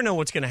you never know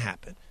what's going to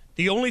happen,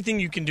 the only thing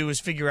you can do is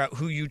figure out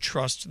who you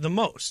trust the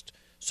most.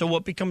 So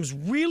what becomes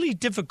really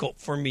difficult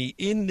for me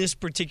in this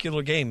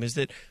particular game is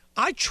that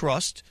I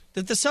trust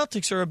that the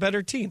Celtics are a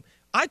better team.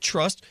 I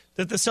trust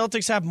that the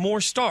Celtics have more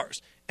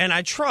stars. And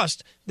I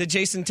trust that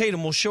Jason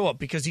Tatum will show up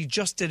because he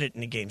just did it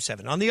in Game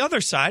 7. On the other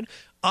side,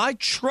 I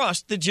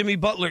trust that Jimmy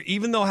Butler,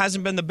 even though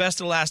hasn't been the best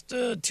the last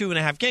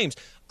 2.5 games,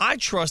 I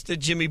trust that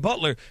Jimmy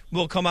Butler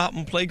will come out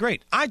and play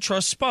great. I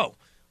trust Spo.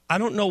 I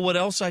don't know what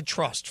else I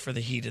trust for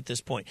the Heat at this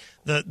point.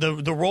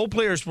 The role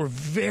players were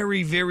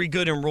very, very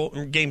good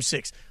in Game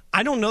 6.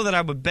 I don't know that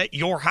I would bet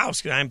your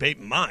house because I ain't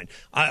betting mine.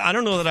 I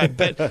don't know that I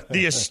bet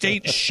the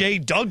estate Shea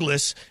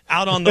Douglas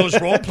out on those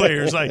role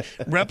players, like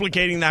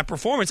replicating that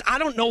performance. I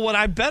don't know what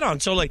I bet on.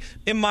 So, like,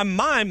 in my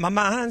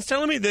mind's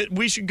telling me that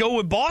we should go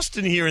with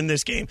Boston here in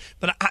this game.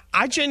 But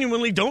I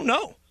genuinely don't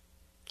know.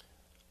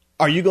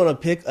 Are you going to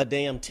pick a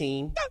damn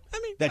team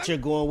that you're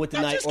going with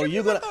tonight? Or are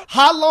you going to –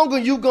 how long are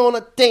you going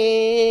to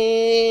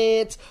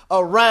dance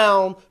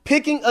around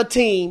picking a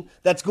team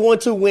that's going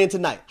to win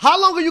tonight?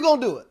 How long are you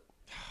going to do it?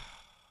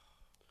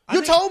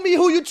 You told me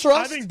who you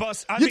trust.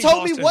 You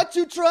told me what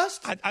you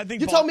trust.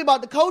 You told me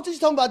about the coaches. You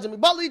told me about Jimmy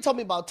Butler. You told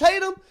me about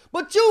Tatum.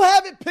 But you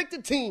haven't picked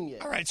a team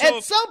yet. All right, so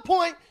at some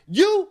point,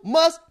 you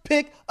must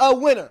pick a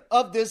winner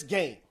of this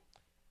game.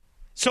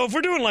 So if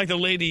we're doing like the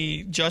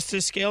Lady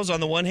Justice scales on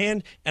the one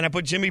hand, and I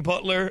put Jimmy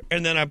Butler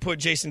and then I put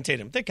Jason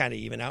Tatum, they kind of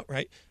even out,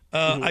 right?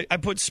 I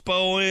put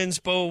Spo in.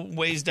 Spo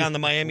weighs down the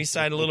Miami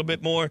side a little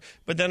bit more,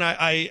 but then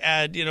I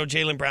add,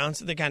 Jaylen Brown,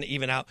 so they kind of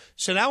even out.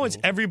 So now it's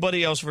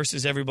everybody else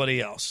versus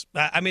everybody else.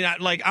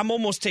 I'm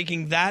almost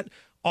taking that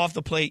off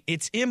the plate.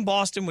 It's in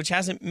Boston, which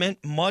hasn't meant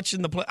much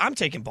in the play. I'm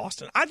taking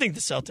Boston. I think the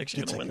Celtics are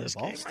going to win this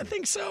game. I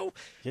think so.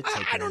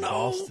 I don't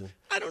know.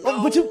 I don't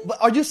know. But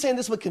are you saying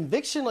this with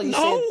conviction? Or are you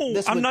saying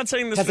this I'm not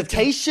saying this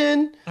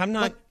hesitation. I'm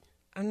not.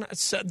 I'm not.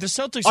 The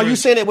Celtics. Are you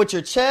saying it with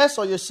your chest,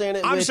 or you're saying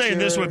it? I'm saying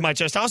this with my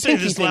chest. I'll say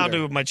this loudly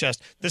with my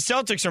chest. The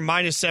Celtics are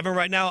 -7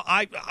 right now.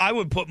 I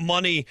would put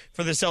money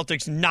for the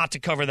Celtics not to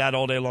cover that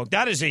all day long.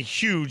 That is a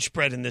huge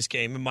spread in this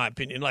game, in my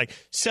opinion. Like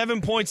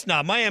 7 points.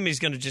 Nah, Miami's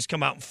going to just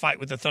come out and fight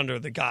with the Thunder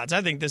of the Gods.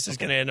 I think this is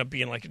going to end up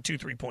being like a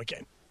 2-3 point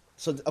game.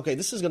 So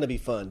this is going to be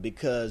fun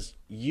because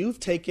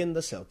you've taken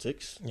the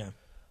Celtics.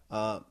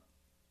 Yeah.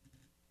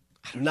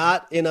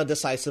 Not in a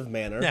decisive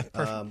manner. Yeah,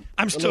 perfect.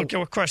 I'm still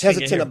questioning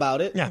hesitant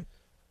about it. Yeah.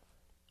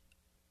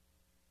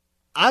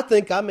 I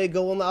think I may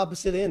go on the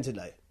opposite end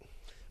tonight.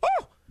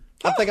 Oh.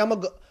 I think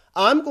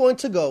I'm going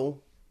to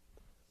go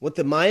with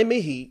the Miami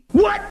Heat.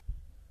 What?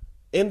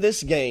 In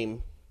this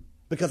game,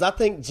 because I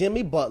think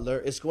Jimmy Butler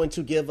is going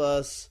to give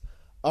us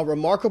a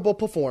remarkable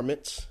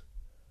performance,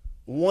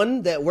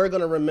 one that we're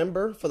going to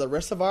remember for the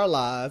rest of our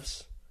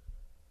lives,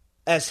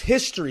 as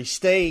history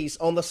stays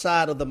on the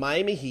side of the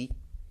Miami Heat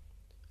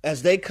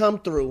as they come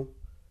through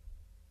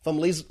from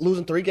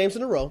losing 3 games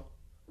in a row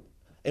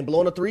and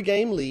blowing a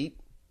 3-game lead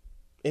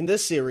in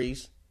this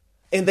series,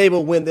 and they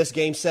will win this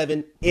Game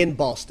 7 in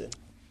Boston.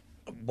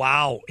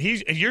 Wow.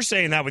 You're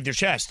saying that with your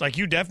chest. Like,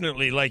 you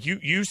definitely, like,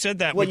 you said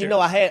that with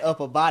I had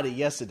upper body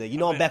yesterday.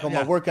 I'm back on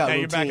my workout routine.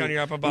 You're back on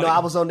your upper body. I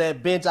was on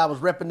that bench. I was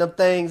repping them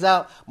things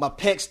out. My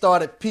pecs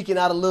started peeking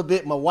out a little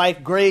bit. My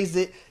wife grazed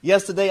it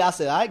yesterday. I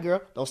said, all right,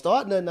 girl, don't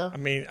start nothing now. I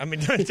mean,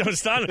 don't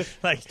start.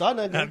 Like, start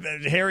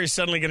nothing. Harry's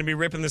suddenly going to be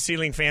ripping the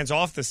ceiling fans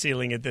off the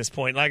ceiling at this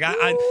point. Like, I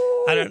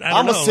don't know.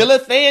 I'm a ceiling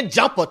fan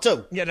jumper,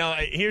 too.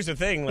 Here's the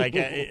thing. Like,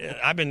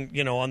 I've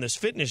been, on this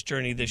fitness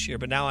journey this year,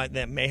 but now I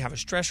may have a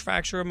stress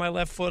fracture in my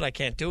left foot. I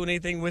can't do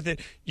anything with it.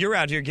 You're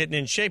out here getting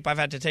in shape. I've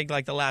had to take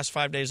like the last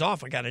 5 days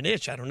off. I got an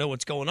itch. I don't know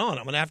what's going on.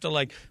 I'm gonna have to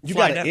like. You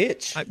got an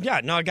itch? I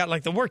got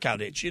like the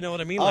workout itch. You know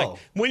what I mean? Oh.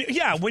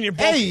 Like when you're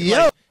both. Hey,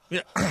 yo.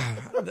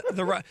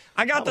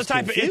 I got the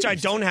type of itch I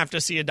don't have to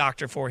see a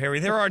doctor for, Harry.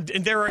 There are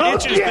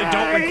itches that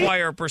don't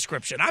require a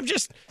prescription. I'm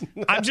just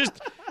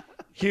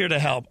here to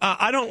help.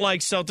 I don't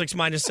like Celtics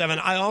 -7.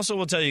 I also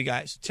will tell you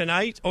guys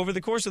tonight, over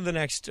the course of the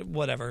next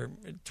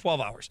 12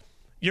 hours.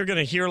 You're going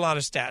to hear a lot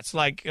of stats,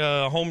 like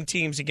home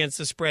teams against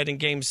the spread in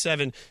Game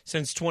 7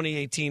 since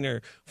 2018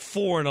 are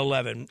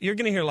 4-11. You're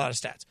going to hear a lot of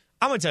stats.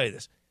 I'm going to tell you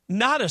this.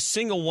 Not a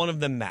single one of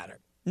them matter.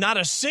 Not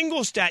a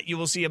single stat you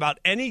will see about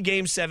any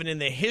Game 7 in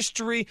the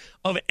history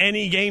of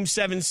any Game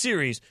 7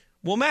 series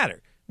will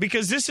matter.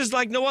 because this is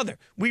like no other.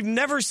 We've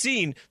never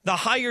seen the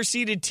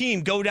higher-seeded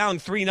team go down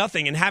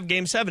 3-0 and have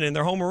Game 7 in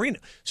their home arena.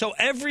 So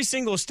every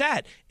single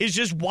stat is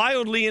just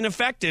wildly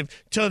ineffective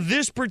to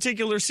this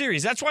particular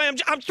series. That's why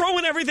I'm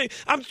throwing everything.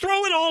 I'm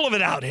throwing all of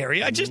it out,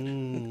 Harry. I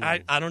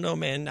don't know,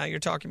 man. Now you're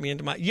talking me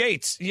into my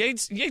Yates,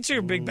 you're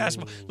a big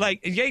basketball.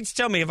 Like, Yates,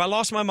 tell me, if I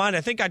lost my mind,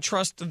 I think I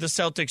trust the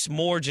Celtics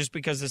more just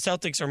because the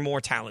Celtics are more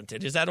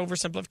talented. Is that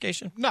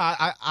oversimplification? No,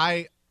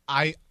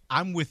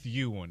 I'm with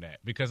you on that,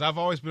 because I've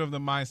always been of the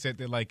mindset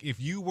that, like,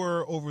 if you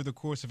were over the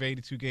course of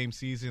 82-game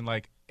season,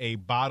 like a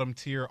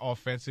bottom-tier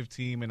offensive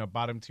team and a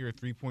bottom-tier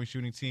three-point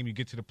shooting team, you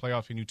get to the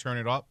playoffs and you turn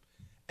it up,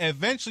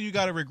 eventually you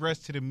got to regress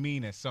to the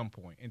mean at some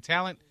point. And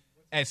talent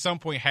at some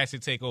point has to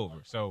take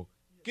over. So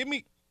give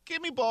me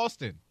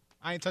Boston.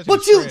 I ain't touching.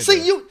 But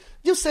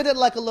you said it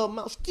like a little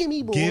mouse. Give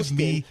me Boston. Give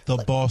me the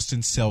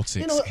Boston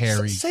Celtics,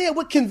 Harry. Say it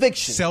with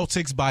conviction.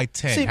 Celtics by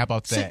 10. How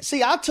about that?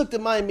 See, I took the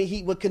Miami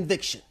Heat with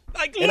conviction.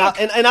 Like, and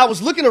I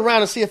was looking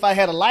around to see if I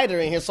had a lighter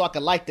in here so I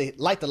could light the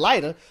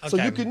lighter, so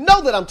you can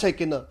know that I'm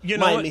taking the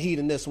Miami Heat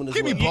in this one as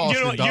well. Give me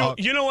Boston, dog.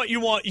 You know what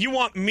you want? You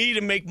want me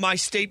to make my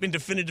statement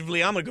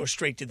definitively. I'm going to go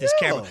straight to this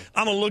camera.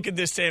 I'm going to look at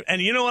this,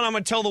 and you know what I'm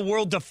going to tell the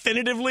world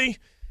definitively?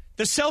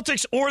 The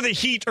Celtics or the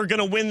Heat are going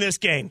to win this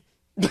game.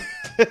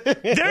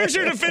 There's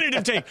your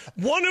definitive take.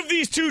 One of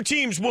these two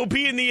teams will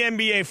be in the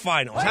NBA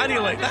Finals. How do you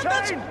like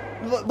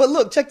that? But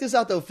look, check this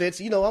out, though, Fitz.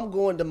 You know, I'm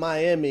going to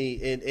Miami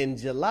in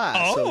July.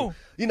 Oh. So,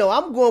 you know,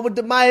 I'm going with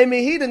the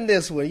Miami Heat in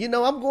this one. You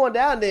know, I'm going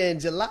down there in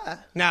July.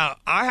 Now,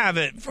 I have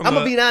it from I'm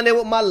going to be down there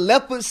with my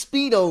leopard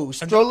Speedos,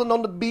 strolling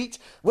on the beach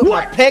with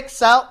my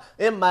pecs out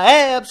and my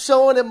abs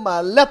showing in my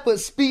leopard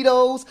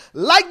Speedos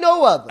like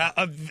no other.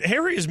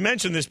 Harry has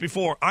mentioned this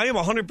before. I am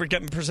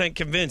 100%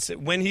 convinced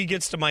that when he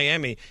gets to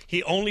Miami,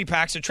 he only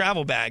packs a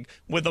travel bag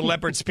with a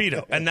leopard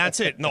Speedo, and that's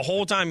it. And the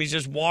whole time he's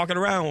just walking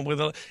around with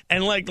a –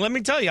 and, like, let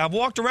me tell you, I've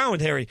walked around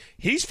with Harry.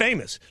 He's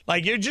famous.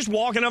 Like, you're just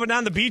walking up and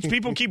down the beach.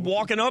 People keep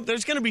walking up.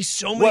 There's going to be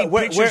so many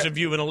pictures of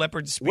you in a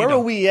leopard Speedo. Where were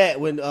we at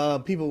when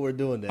people were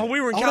doing that? Oh, we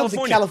were in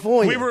California.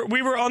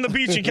 We were on the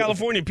beach in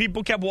California.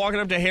 People kept walking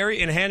up to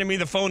Harry and handing me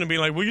the phone and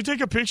being like, "Will you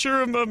take a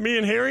picture of me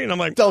and Harry?" And I'm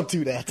like, "Don't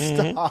do that."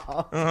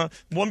 Stop.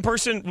 One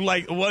person,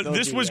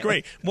 this was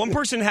great. One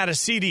person had a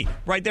CD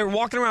right there,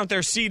 walking around with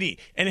their CD,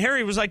 and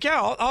Harry was like, "Yeah,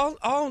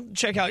 I'll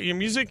check out your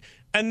music."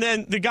 And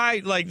then the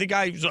guy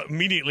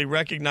immediately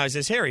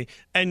recognizes Harry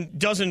and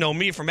doesn't know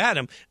me from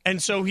Adam.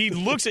 And so he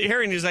looks at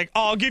Harry and he's like,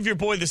 "Oh, I'll give your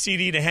boy the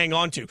CD to hang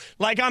on to."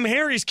 Like I'm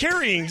Harry's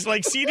carrying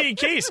CD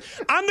case.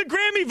 I'm the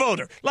Grammy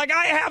voter. Like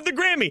I have the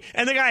Grammy.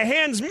 And the guy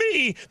hands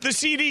me the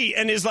CD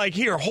and is like,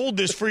 "Here, hold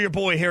this for your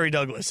boy, Harry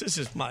Douglas." This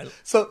is my...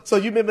 So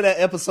you remember that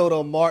episode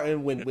on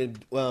Martin when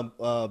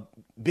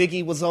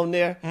Biggie was on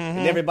there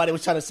and everybody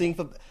was trying to sing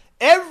for...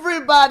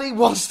 Everybody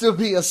wants to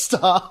be a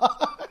star.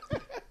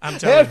 I'm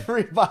telling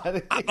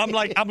everybody.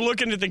 I'm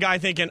looking at the guy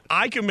thinking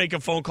I can make a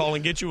phone call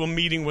and get you a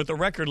meeting with a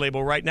record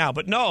label right now.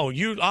 But no,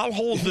 I'll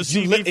hold the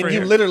CD for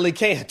you. Literally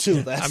can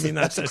too.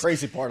 That's the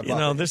crazy part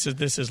about it. This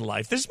is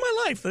life. This is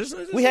my life.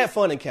 We had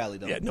fun in Cali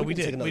though. Yeah, no, we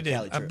did.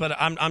 But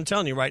I'm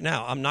telling you right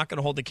now, I'm not going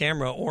to hold the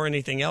camera or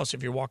anything else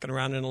if you're walking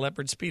around in a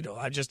leopard Speedo.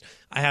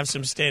 I have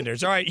some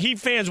standards. All right, Heat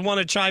fans want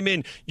to chime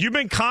in. You've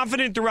been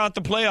confident throughout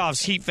the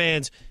playoffs, Heat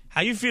fans. How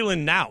you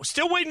feeling now?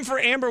 Still waiting for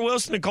Amber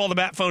Wilson to call the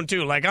bat phone,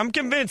 too. Like, I'm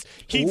convinced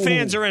Heat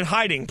fans are in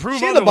hiding.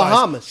 Prove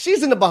otherwise.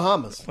 She's in the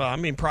Bahamas. Well, I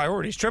mean,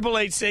 priorities.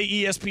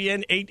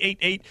 888-SAY-ESPN,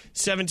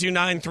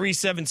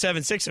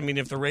 888-729-3776. I mean,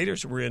 if the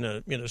Raiders were in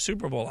a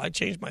Super Bowl, I'd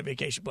change my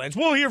vacation plans.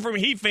 We'll hear from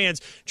Heat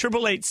fans.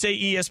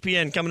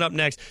 888-SAY-ESPN coming up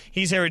next.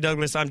 He's Harry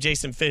Douglas. I'm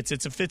Jason Fitz.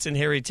 It's a Fitz and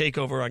Harry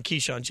takeover on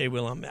Keyshawn, J.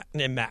 Will, and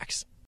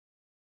Max.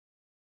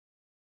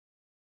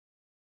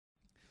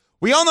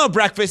 We all know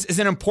breakfast is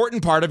an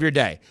important part of your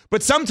day,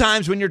 but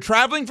sometimes when you're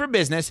traveling for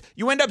business,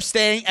 you end up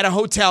staying at a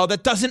hotel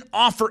that doesn't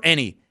offer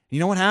any.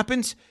 You know what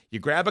happens? You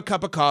grab a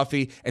cup of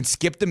coffee and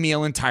skip the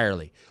meal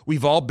entirely.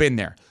 We've all been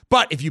there.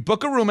 But if you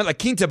book a room at La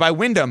Quinta by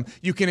Wyndham,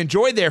 you can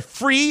enjoy their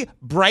free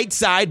Bright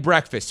Side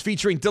breakfast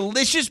featuring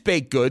delicious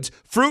baked goods,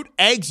 fruit,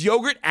 eggs,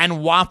 yogurt,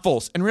 and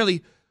waffles. And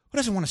really, who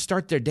doesn't want to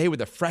start their day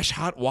with a fresh,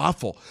 hot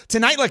waffle?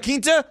 Tonight, La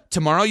Quinta,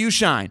 tomorrow you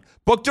shine.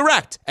 Book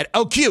direct at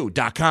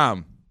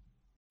LQ.com.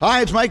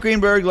 Hi, it's Mike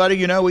Greenberg letting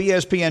you know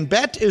ESPN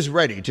Bet is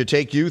ready to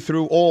take you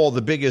through all the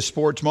biggest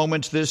sports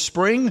moments this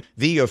spring.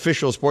 The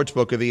official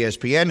sportsbook of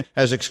ESPN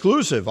has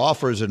exclusive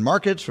offers and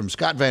markets from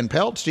Scott Van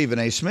Pelt, Stephen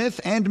A. Smith,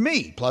 and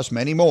me, plus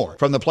many more.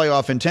 From the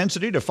playoff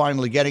intensity to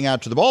finally getting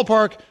out to the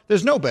ballpark,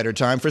 there's no better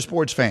time for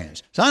sports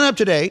fans. Sign up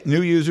today.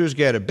 New users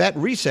get a bet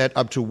reset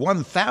up to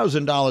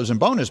 $1,000 in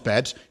bonus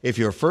bets if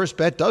your first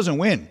bet doesn't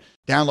win.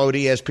 Download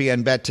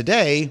ESPN Bet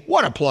today.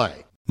 What a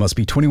play. Must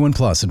be 21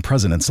 plus and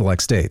present in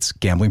select states.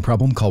 Gambling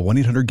problem? Call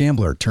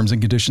 1-800-GAMBLER. Terms and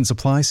conditions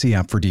apply. See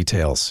app for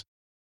details.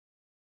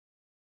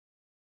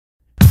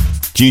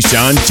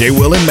 Keyshawn, J.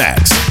 Will, and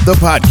Max, the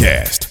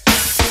podcast.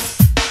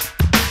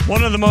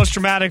 One of the most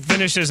dramatic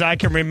finishes I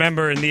can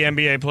remember in the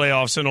NBA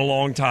playoffs in a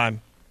long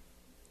time.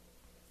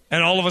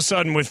 And all of a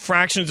sudden, with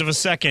fractions of a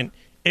second,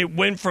 it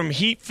went from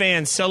Heat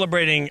fans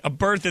celebrating a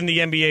berth in the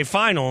NBA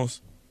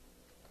Finals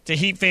to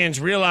Heat fans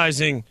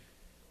realizing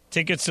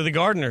tickets to the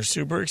Garden are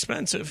super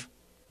expensive.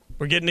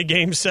 We're getting to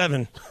Game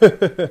 7.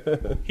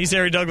 He's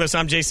Harry Douglas.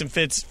 I'm Jason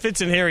Fitz.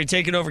 Fitz and Harry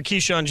taking over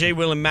Keyshawn, J.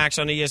 Will, and Max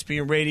on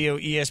ESPN Radio,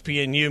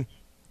 ESPNU,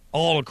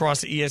 all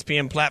across the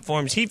ESPN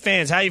platforms. Heat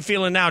fans, how you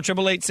feeling now?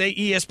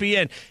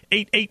 888-SAY-ESPN,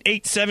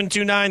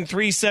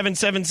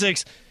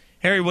 888-729-3776.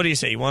 Harry, what do you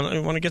say? You want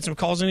to get some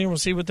calls in here? We'll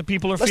see what the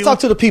people are feeling. Let's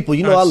talk to the people.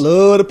 You know I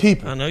love the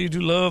people. I know you do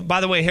love.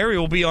 By the way, Harry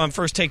will be on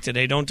First Take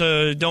today. Don't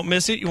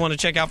miss it. You want to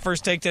check out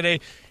First Take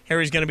today?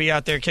 Harry's going to be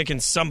out there kicking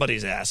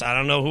somebody's ass. I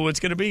don't know who it's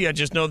going to be. I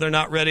just know they're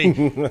not ready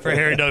for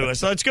Harry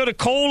Douglas. So let's go to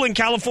Cole in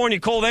California.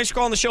 Cole, thanks for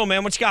calling the show,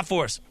 man. What you got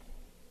for us?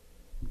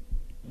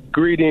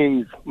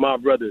 Greetings, my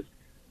brothers.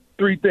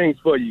 3 things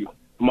for you.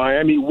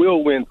 Miami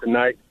will win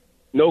tonight.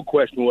 No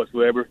question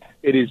whatsoever.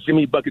 It is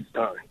Jimmy Bucket's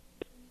time.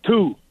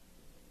 2,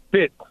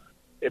 Fitz.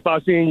 If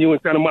I seen you in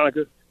Santa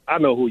Monica, I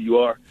know who you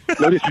are.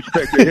 No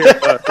disrespect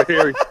to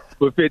Harry,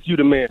 but Fitz, you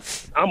the man.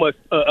 I'm a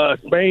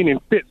Spain and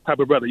Fitz type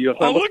of brother. You know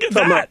what I'm look at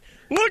that.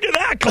 Look at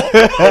that, Cole.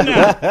 Come on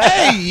now.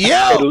 Hey,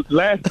 yo.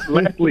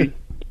 Lastly,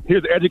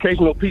 here's an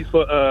educational piece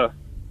for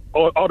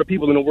all the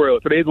people in the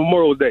world. Today's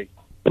Memorial Day.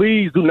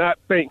 Please do not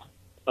thank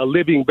a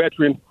living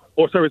veteran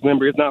or service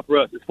member. It's not for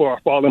us. It's for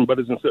our fallen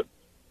brothers and sisters.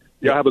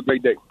 Y'all have a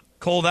great day.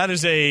 Cole, that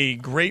is a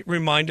great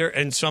reminder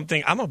and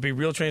something I'm going to be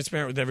real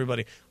transparent with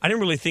everybody. I didn't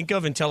really think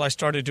of until I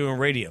started doing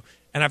radio.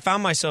 And I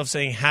found myself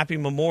saying Happy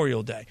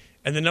Memorial Day.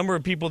 And the number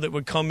of people that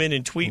would come in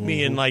and tweet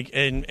me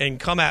and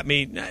come at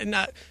me,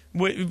 not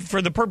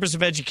for the purpose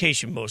of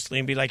education mostly,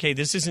 and be like, hey,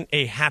 this isn't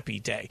a happy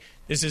day.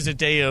 This is a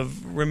day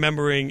of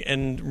remembering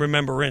and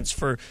remembrance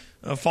for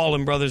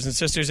fallen brothers and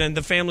sisters and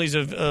the families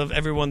of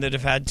everyone that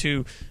have had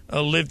to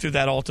live through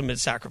that ultimate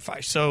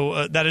sacrifice.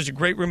 So that is a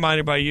great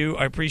reminder by you.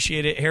 I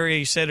appreciate it.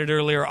 Harry said it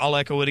earlier. I'll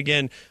echo it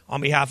again on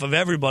behalf of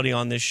everybody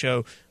on this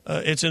show.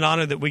 It's an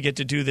honor that we get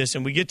to do this,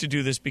 and we get to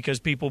do this because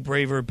people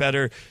braver,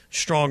 better,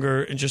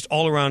 stronger, and just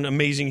all-around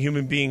amazing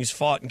human beings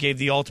fought and gave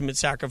the ultimate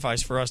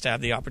sacrifice for us to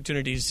have the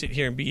opportunity to sit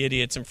here and be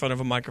idiots in front of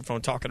a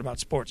microphone talking about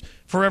sports.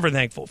 Forever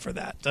thankful for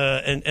that,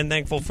 and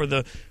thankful for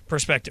the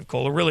perspective,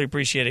 Cole. I really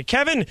appreciate it.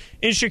 Kevin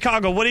in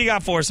Chicago, what do you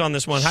got for us on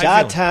this one?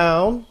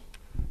 Chi-Town.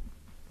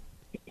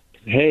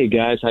 Hey,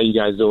 guys. How you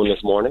guys doing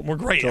this morning? We're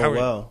great. Doing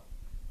well.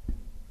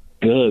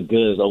 Good.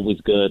 It's always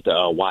good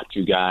to watch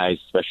you guys,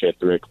 especially at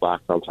 3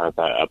 o'clock. Sometimes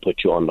I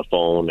put you on the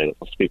phone and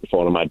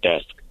speakerphone on my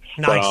desk.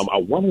 Nice. But I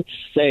wanted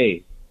to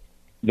say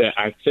that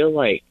I feel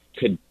like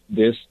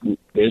this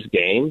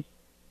game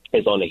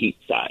is on the Heat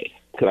side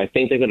because I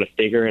think they're going to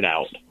figure it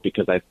out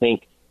because I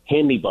think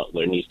Jimmy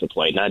Butler needs to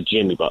play, not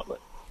Jimmy Butler.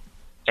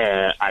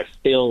 And I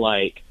feel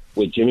like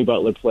when Jimmy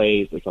Butler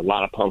plays, there's a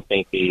lot of pump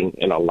faking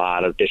and a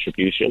lot of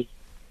distribution,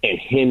 and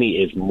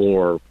Jimmy is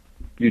more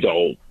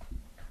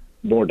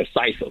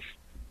decisive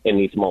in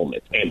these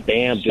moments. And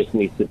Bam just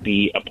needs to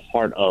be a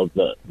part of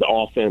the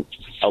offense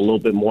a little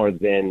bit more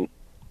than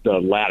the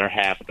latter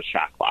half of the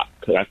shot clock.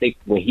 Because I think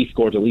when he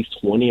scores at least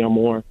 20 or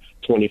more,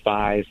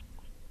 25,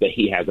 that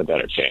he has a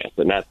better chance.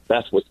 And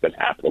that's what's been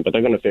happening. But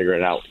they're going to figure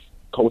it out.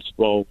 Coach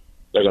Spo,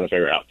 they're going to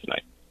figure it out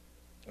tonight.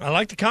 I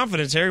like the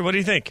confidence, Harry. What do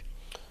you think?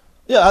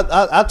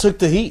 Yeah, I took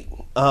the Heat.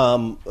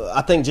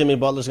 I think Jimmy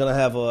Butler's going to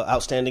have an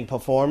outstanding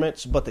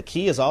performance. But the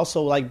key is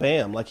also like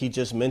Bam, like he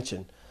just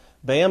mentioned.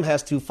 Bam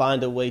has to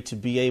find a way to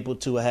be able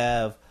to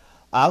have,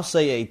 I'll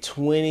say,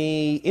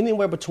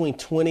 anywhere between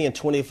 20 and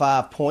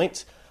 25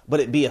 points,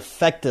 but it be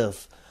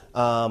effective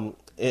for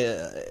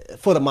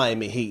the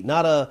Miami Heat.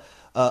 Not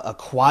a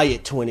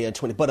quiet 20 and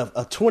 20, but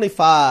a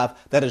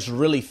 25 that is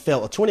really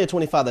felt, a 20 or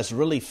 25 that's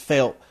really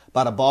felt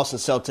by the Boston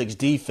Celtics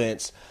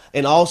defense.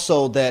 And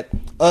also that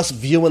us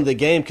viewing the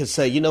game could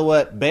say, you know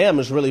what, Bam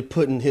is really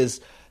putting his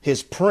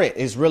print,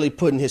 is really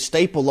putting his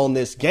staple on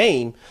this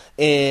game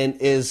and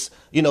is,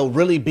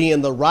 really being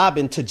the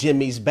Robin to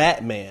Jimmy's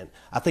Batman.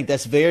 I think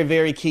that's very,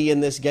 very key in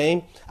this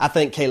game. I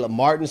think Caleb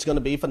Martin's going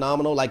to be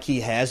phenomenal like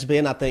he has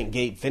been. I think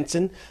Gabe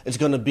Vincent is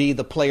going to be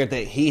the player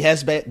that he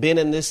has been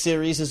in this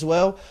series as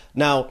well.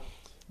 Now,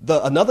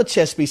 another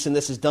chess piece in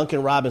this is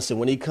Duncan Robinson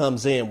when he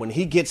comes in. When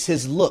he gets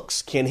his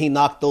looks, can he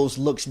knock those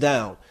looks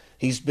down?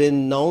 He's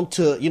been known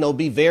to,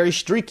 be very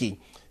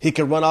streaky. He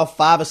can run off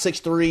 5 or 6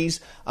 threes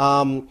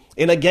in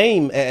a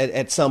game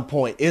at some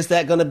point. Is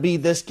that going to be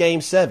this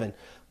Game 7?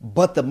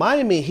 But the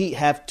Miami Heat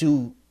have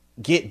to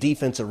get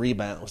defensive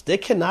rebounds. They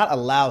cannot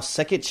allow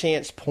second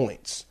chance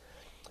points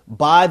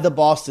by the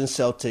Boston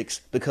Celtics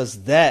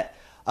because that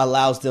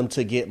allows them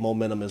to get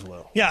momentum as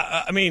well.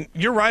 Yeah, I mean,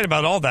 you're right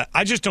about all that.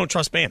 I just don't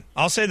trust Bam.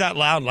 I'll say that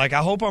loud. Like,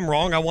 I hope I'm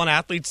wrong. I want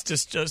athletes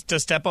to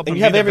step up. And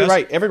you have every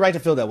right to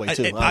feel that way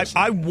too.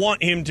 I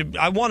want him to.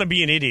 I want to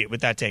be an idiot with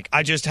that take.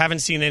 I just haven't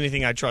seen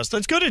anything I trust.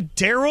 Let's go to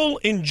Daryl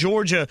in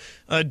Georgia.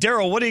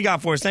 Daryl, what do you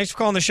got for us? Thanks for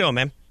calling the show,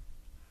 man.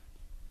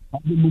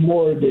 Happy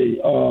Memorial Day.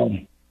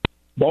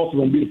 Boston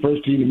going to be the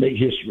first team to make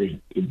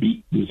history to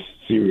beat this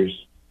series.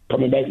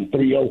 Coming back from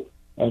 3-0,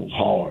 that was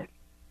hard.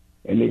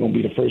 And they're going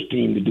to be the first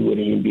team to do it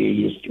in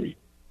NBA history.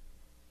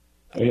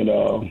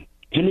 And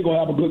Jimmy going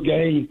to have a good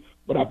game,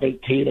 but I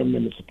think Tatum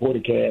and the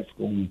supporting cast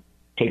going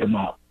to take him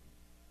out.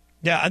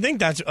 Yeah, I think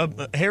that's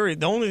Harry.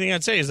 The only thing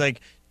I'd say is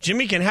like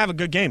Jimmy can have a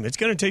good game. It's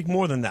going to take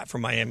more than that for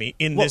Miami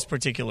in this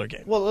particular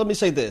game. Well, let me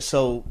say this.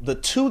 So the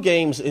two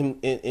games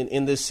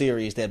in this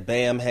series that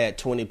Bam had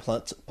 20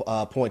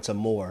 points or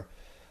more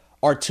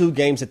are two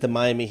games that the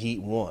Miami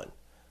Heat won.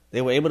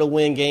 They were able to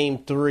win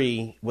Game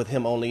 3 with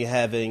him only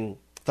having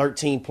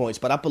 13 points,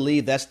 but I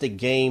believe that's the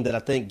game that I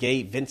think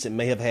Gabe Vincent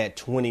may have had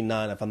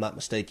 29, if I'm not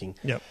mistaken.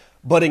 Yep.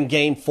 But in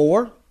Game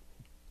 4,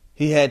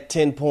 he had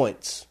 10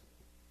 points.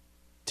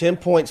 10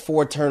 points,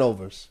 4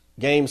 turnovers.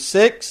 Game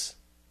 6,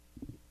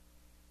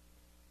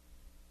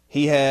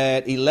 he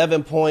had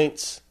 11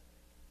 points,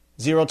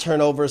 0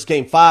 turnovers.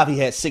 Game 5, he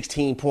had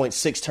 16 points,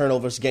 6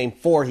 turnovers. Game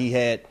 4, he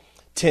had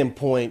 10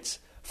 points,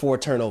 4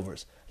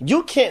 turnovers.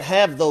 You can't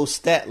have those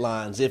stat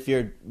lines if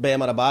you're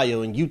Bam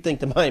Adebayo and you think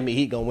the Miami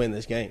Heat going to win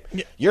this game.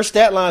 Yeah. Your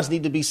stat lines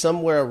need to be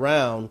somewhere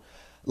around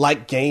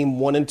like Game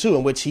 1 and 2,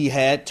 in which he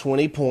had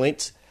 20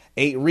 points,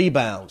 8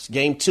 rebounds.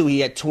 Game 2,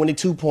 he had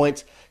 22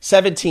 points,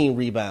 17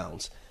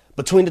 rebounds.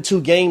 Between the two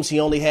games,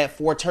 he only had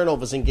 4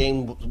 turnovers in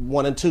Game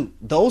 1 and 2.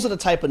 Those are the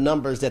type of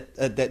numbers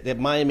that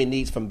Miami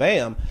needs from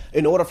Bam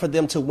in order for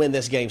them to win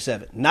this Game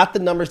 7. Not the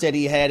numbers that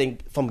he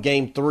had from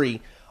Game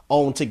 3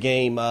 on to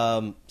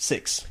Game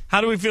 6. How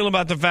do we feel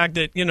about the fact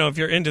that, if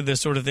you're into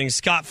this sort of thing,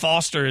 Scott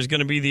Foster is going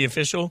to be the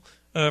official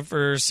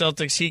for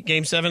Celtics Heat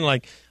Game 7?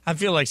 Like, I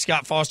feel like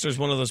Scott Foster is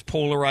one of those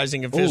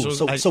polarizing officials.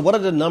 So what are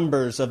the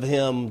numbers of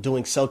him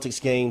doing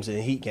Celtics games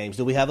and Heat games?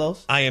 Do we have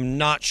those? I am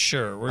not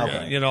sure. We're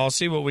Okay. I'll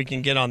see what we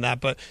can get on that.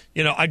 But,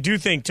 I do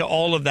think to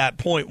all of that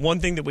point, one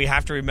thing that we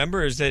have to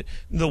remember is that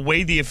the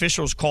way the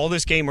officials call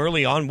this game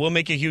early on will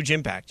make a huge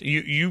impact.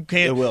 You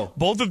can't. It will.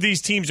 Both of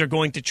these teams are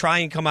going to try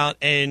and come out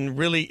and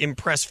really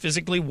impress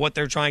physically what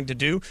they're trying to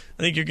do.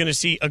 I think you're going to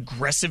see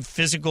aggressive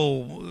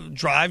physical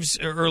drives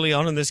early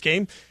on in this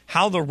game.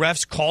 How the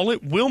refs call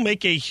it will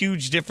make a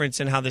huge difference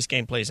in how this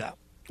game plays out.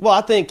 Well, I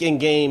think in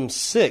Game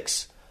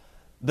 6,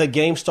 the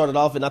game started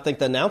off, and I think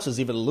the announcers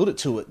even alluded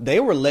to it.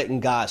 They were letting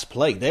guys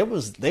play. They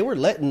were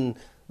letting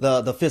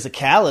the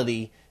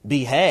physicality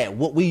be had.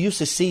 What we used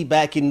to see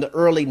back in the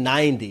early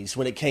 90s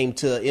when it came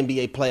to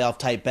NBA playoff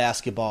type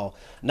basketball,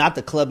 not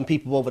the clubbing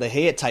people over the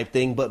head type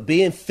thing, but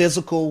being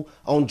physical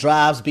on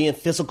drives, being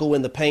physical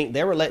in the paint.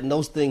 They were letting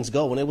those things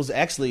go, and it was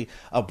actually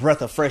a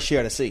breath of fresh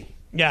air to see.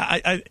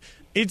 Yeah,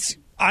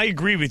 I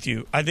agree with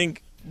you. I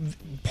think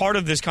part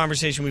of this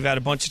conversation we've had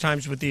a bunch of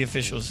times with the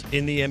officials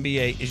in the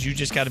NBA is you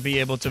just got to be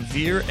able to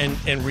veer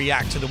and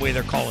react to the way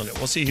they're calling it.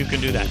 We'll see who can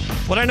do that.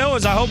 What I know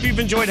is I hope you've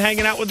enjoyed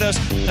hanging out with us.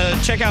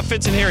 Check out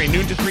Fitz and Harry,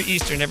 noon to 3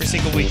 Eastern every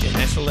single weekday.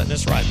 Thanks for letting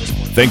us ride this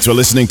morning. Thanks for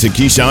listening to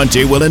Keyshawn,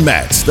 J. Will, and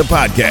Max, the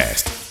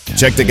podcast.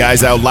 Check the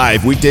guys out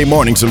live weekday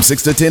mornings from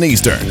 6 to 10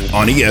 Eastern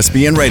on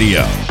ESPN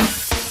Radio.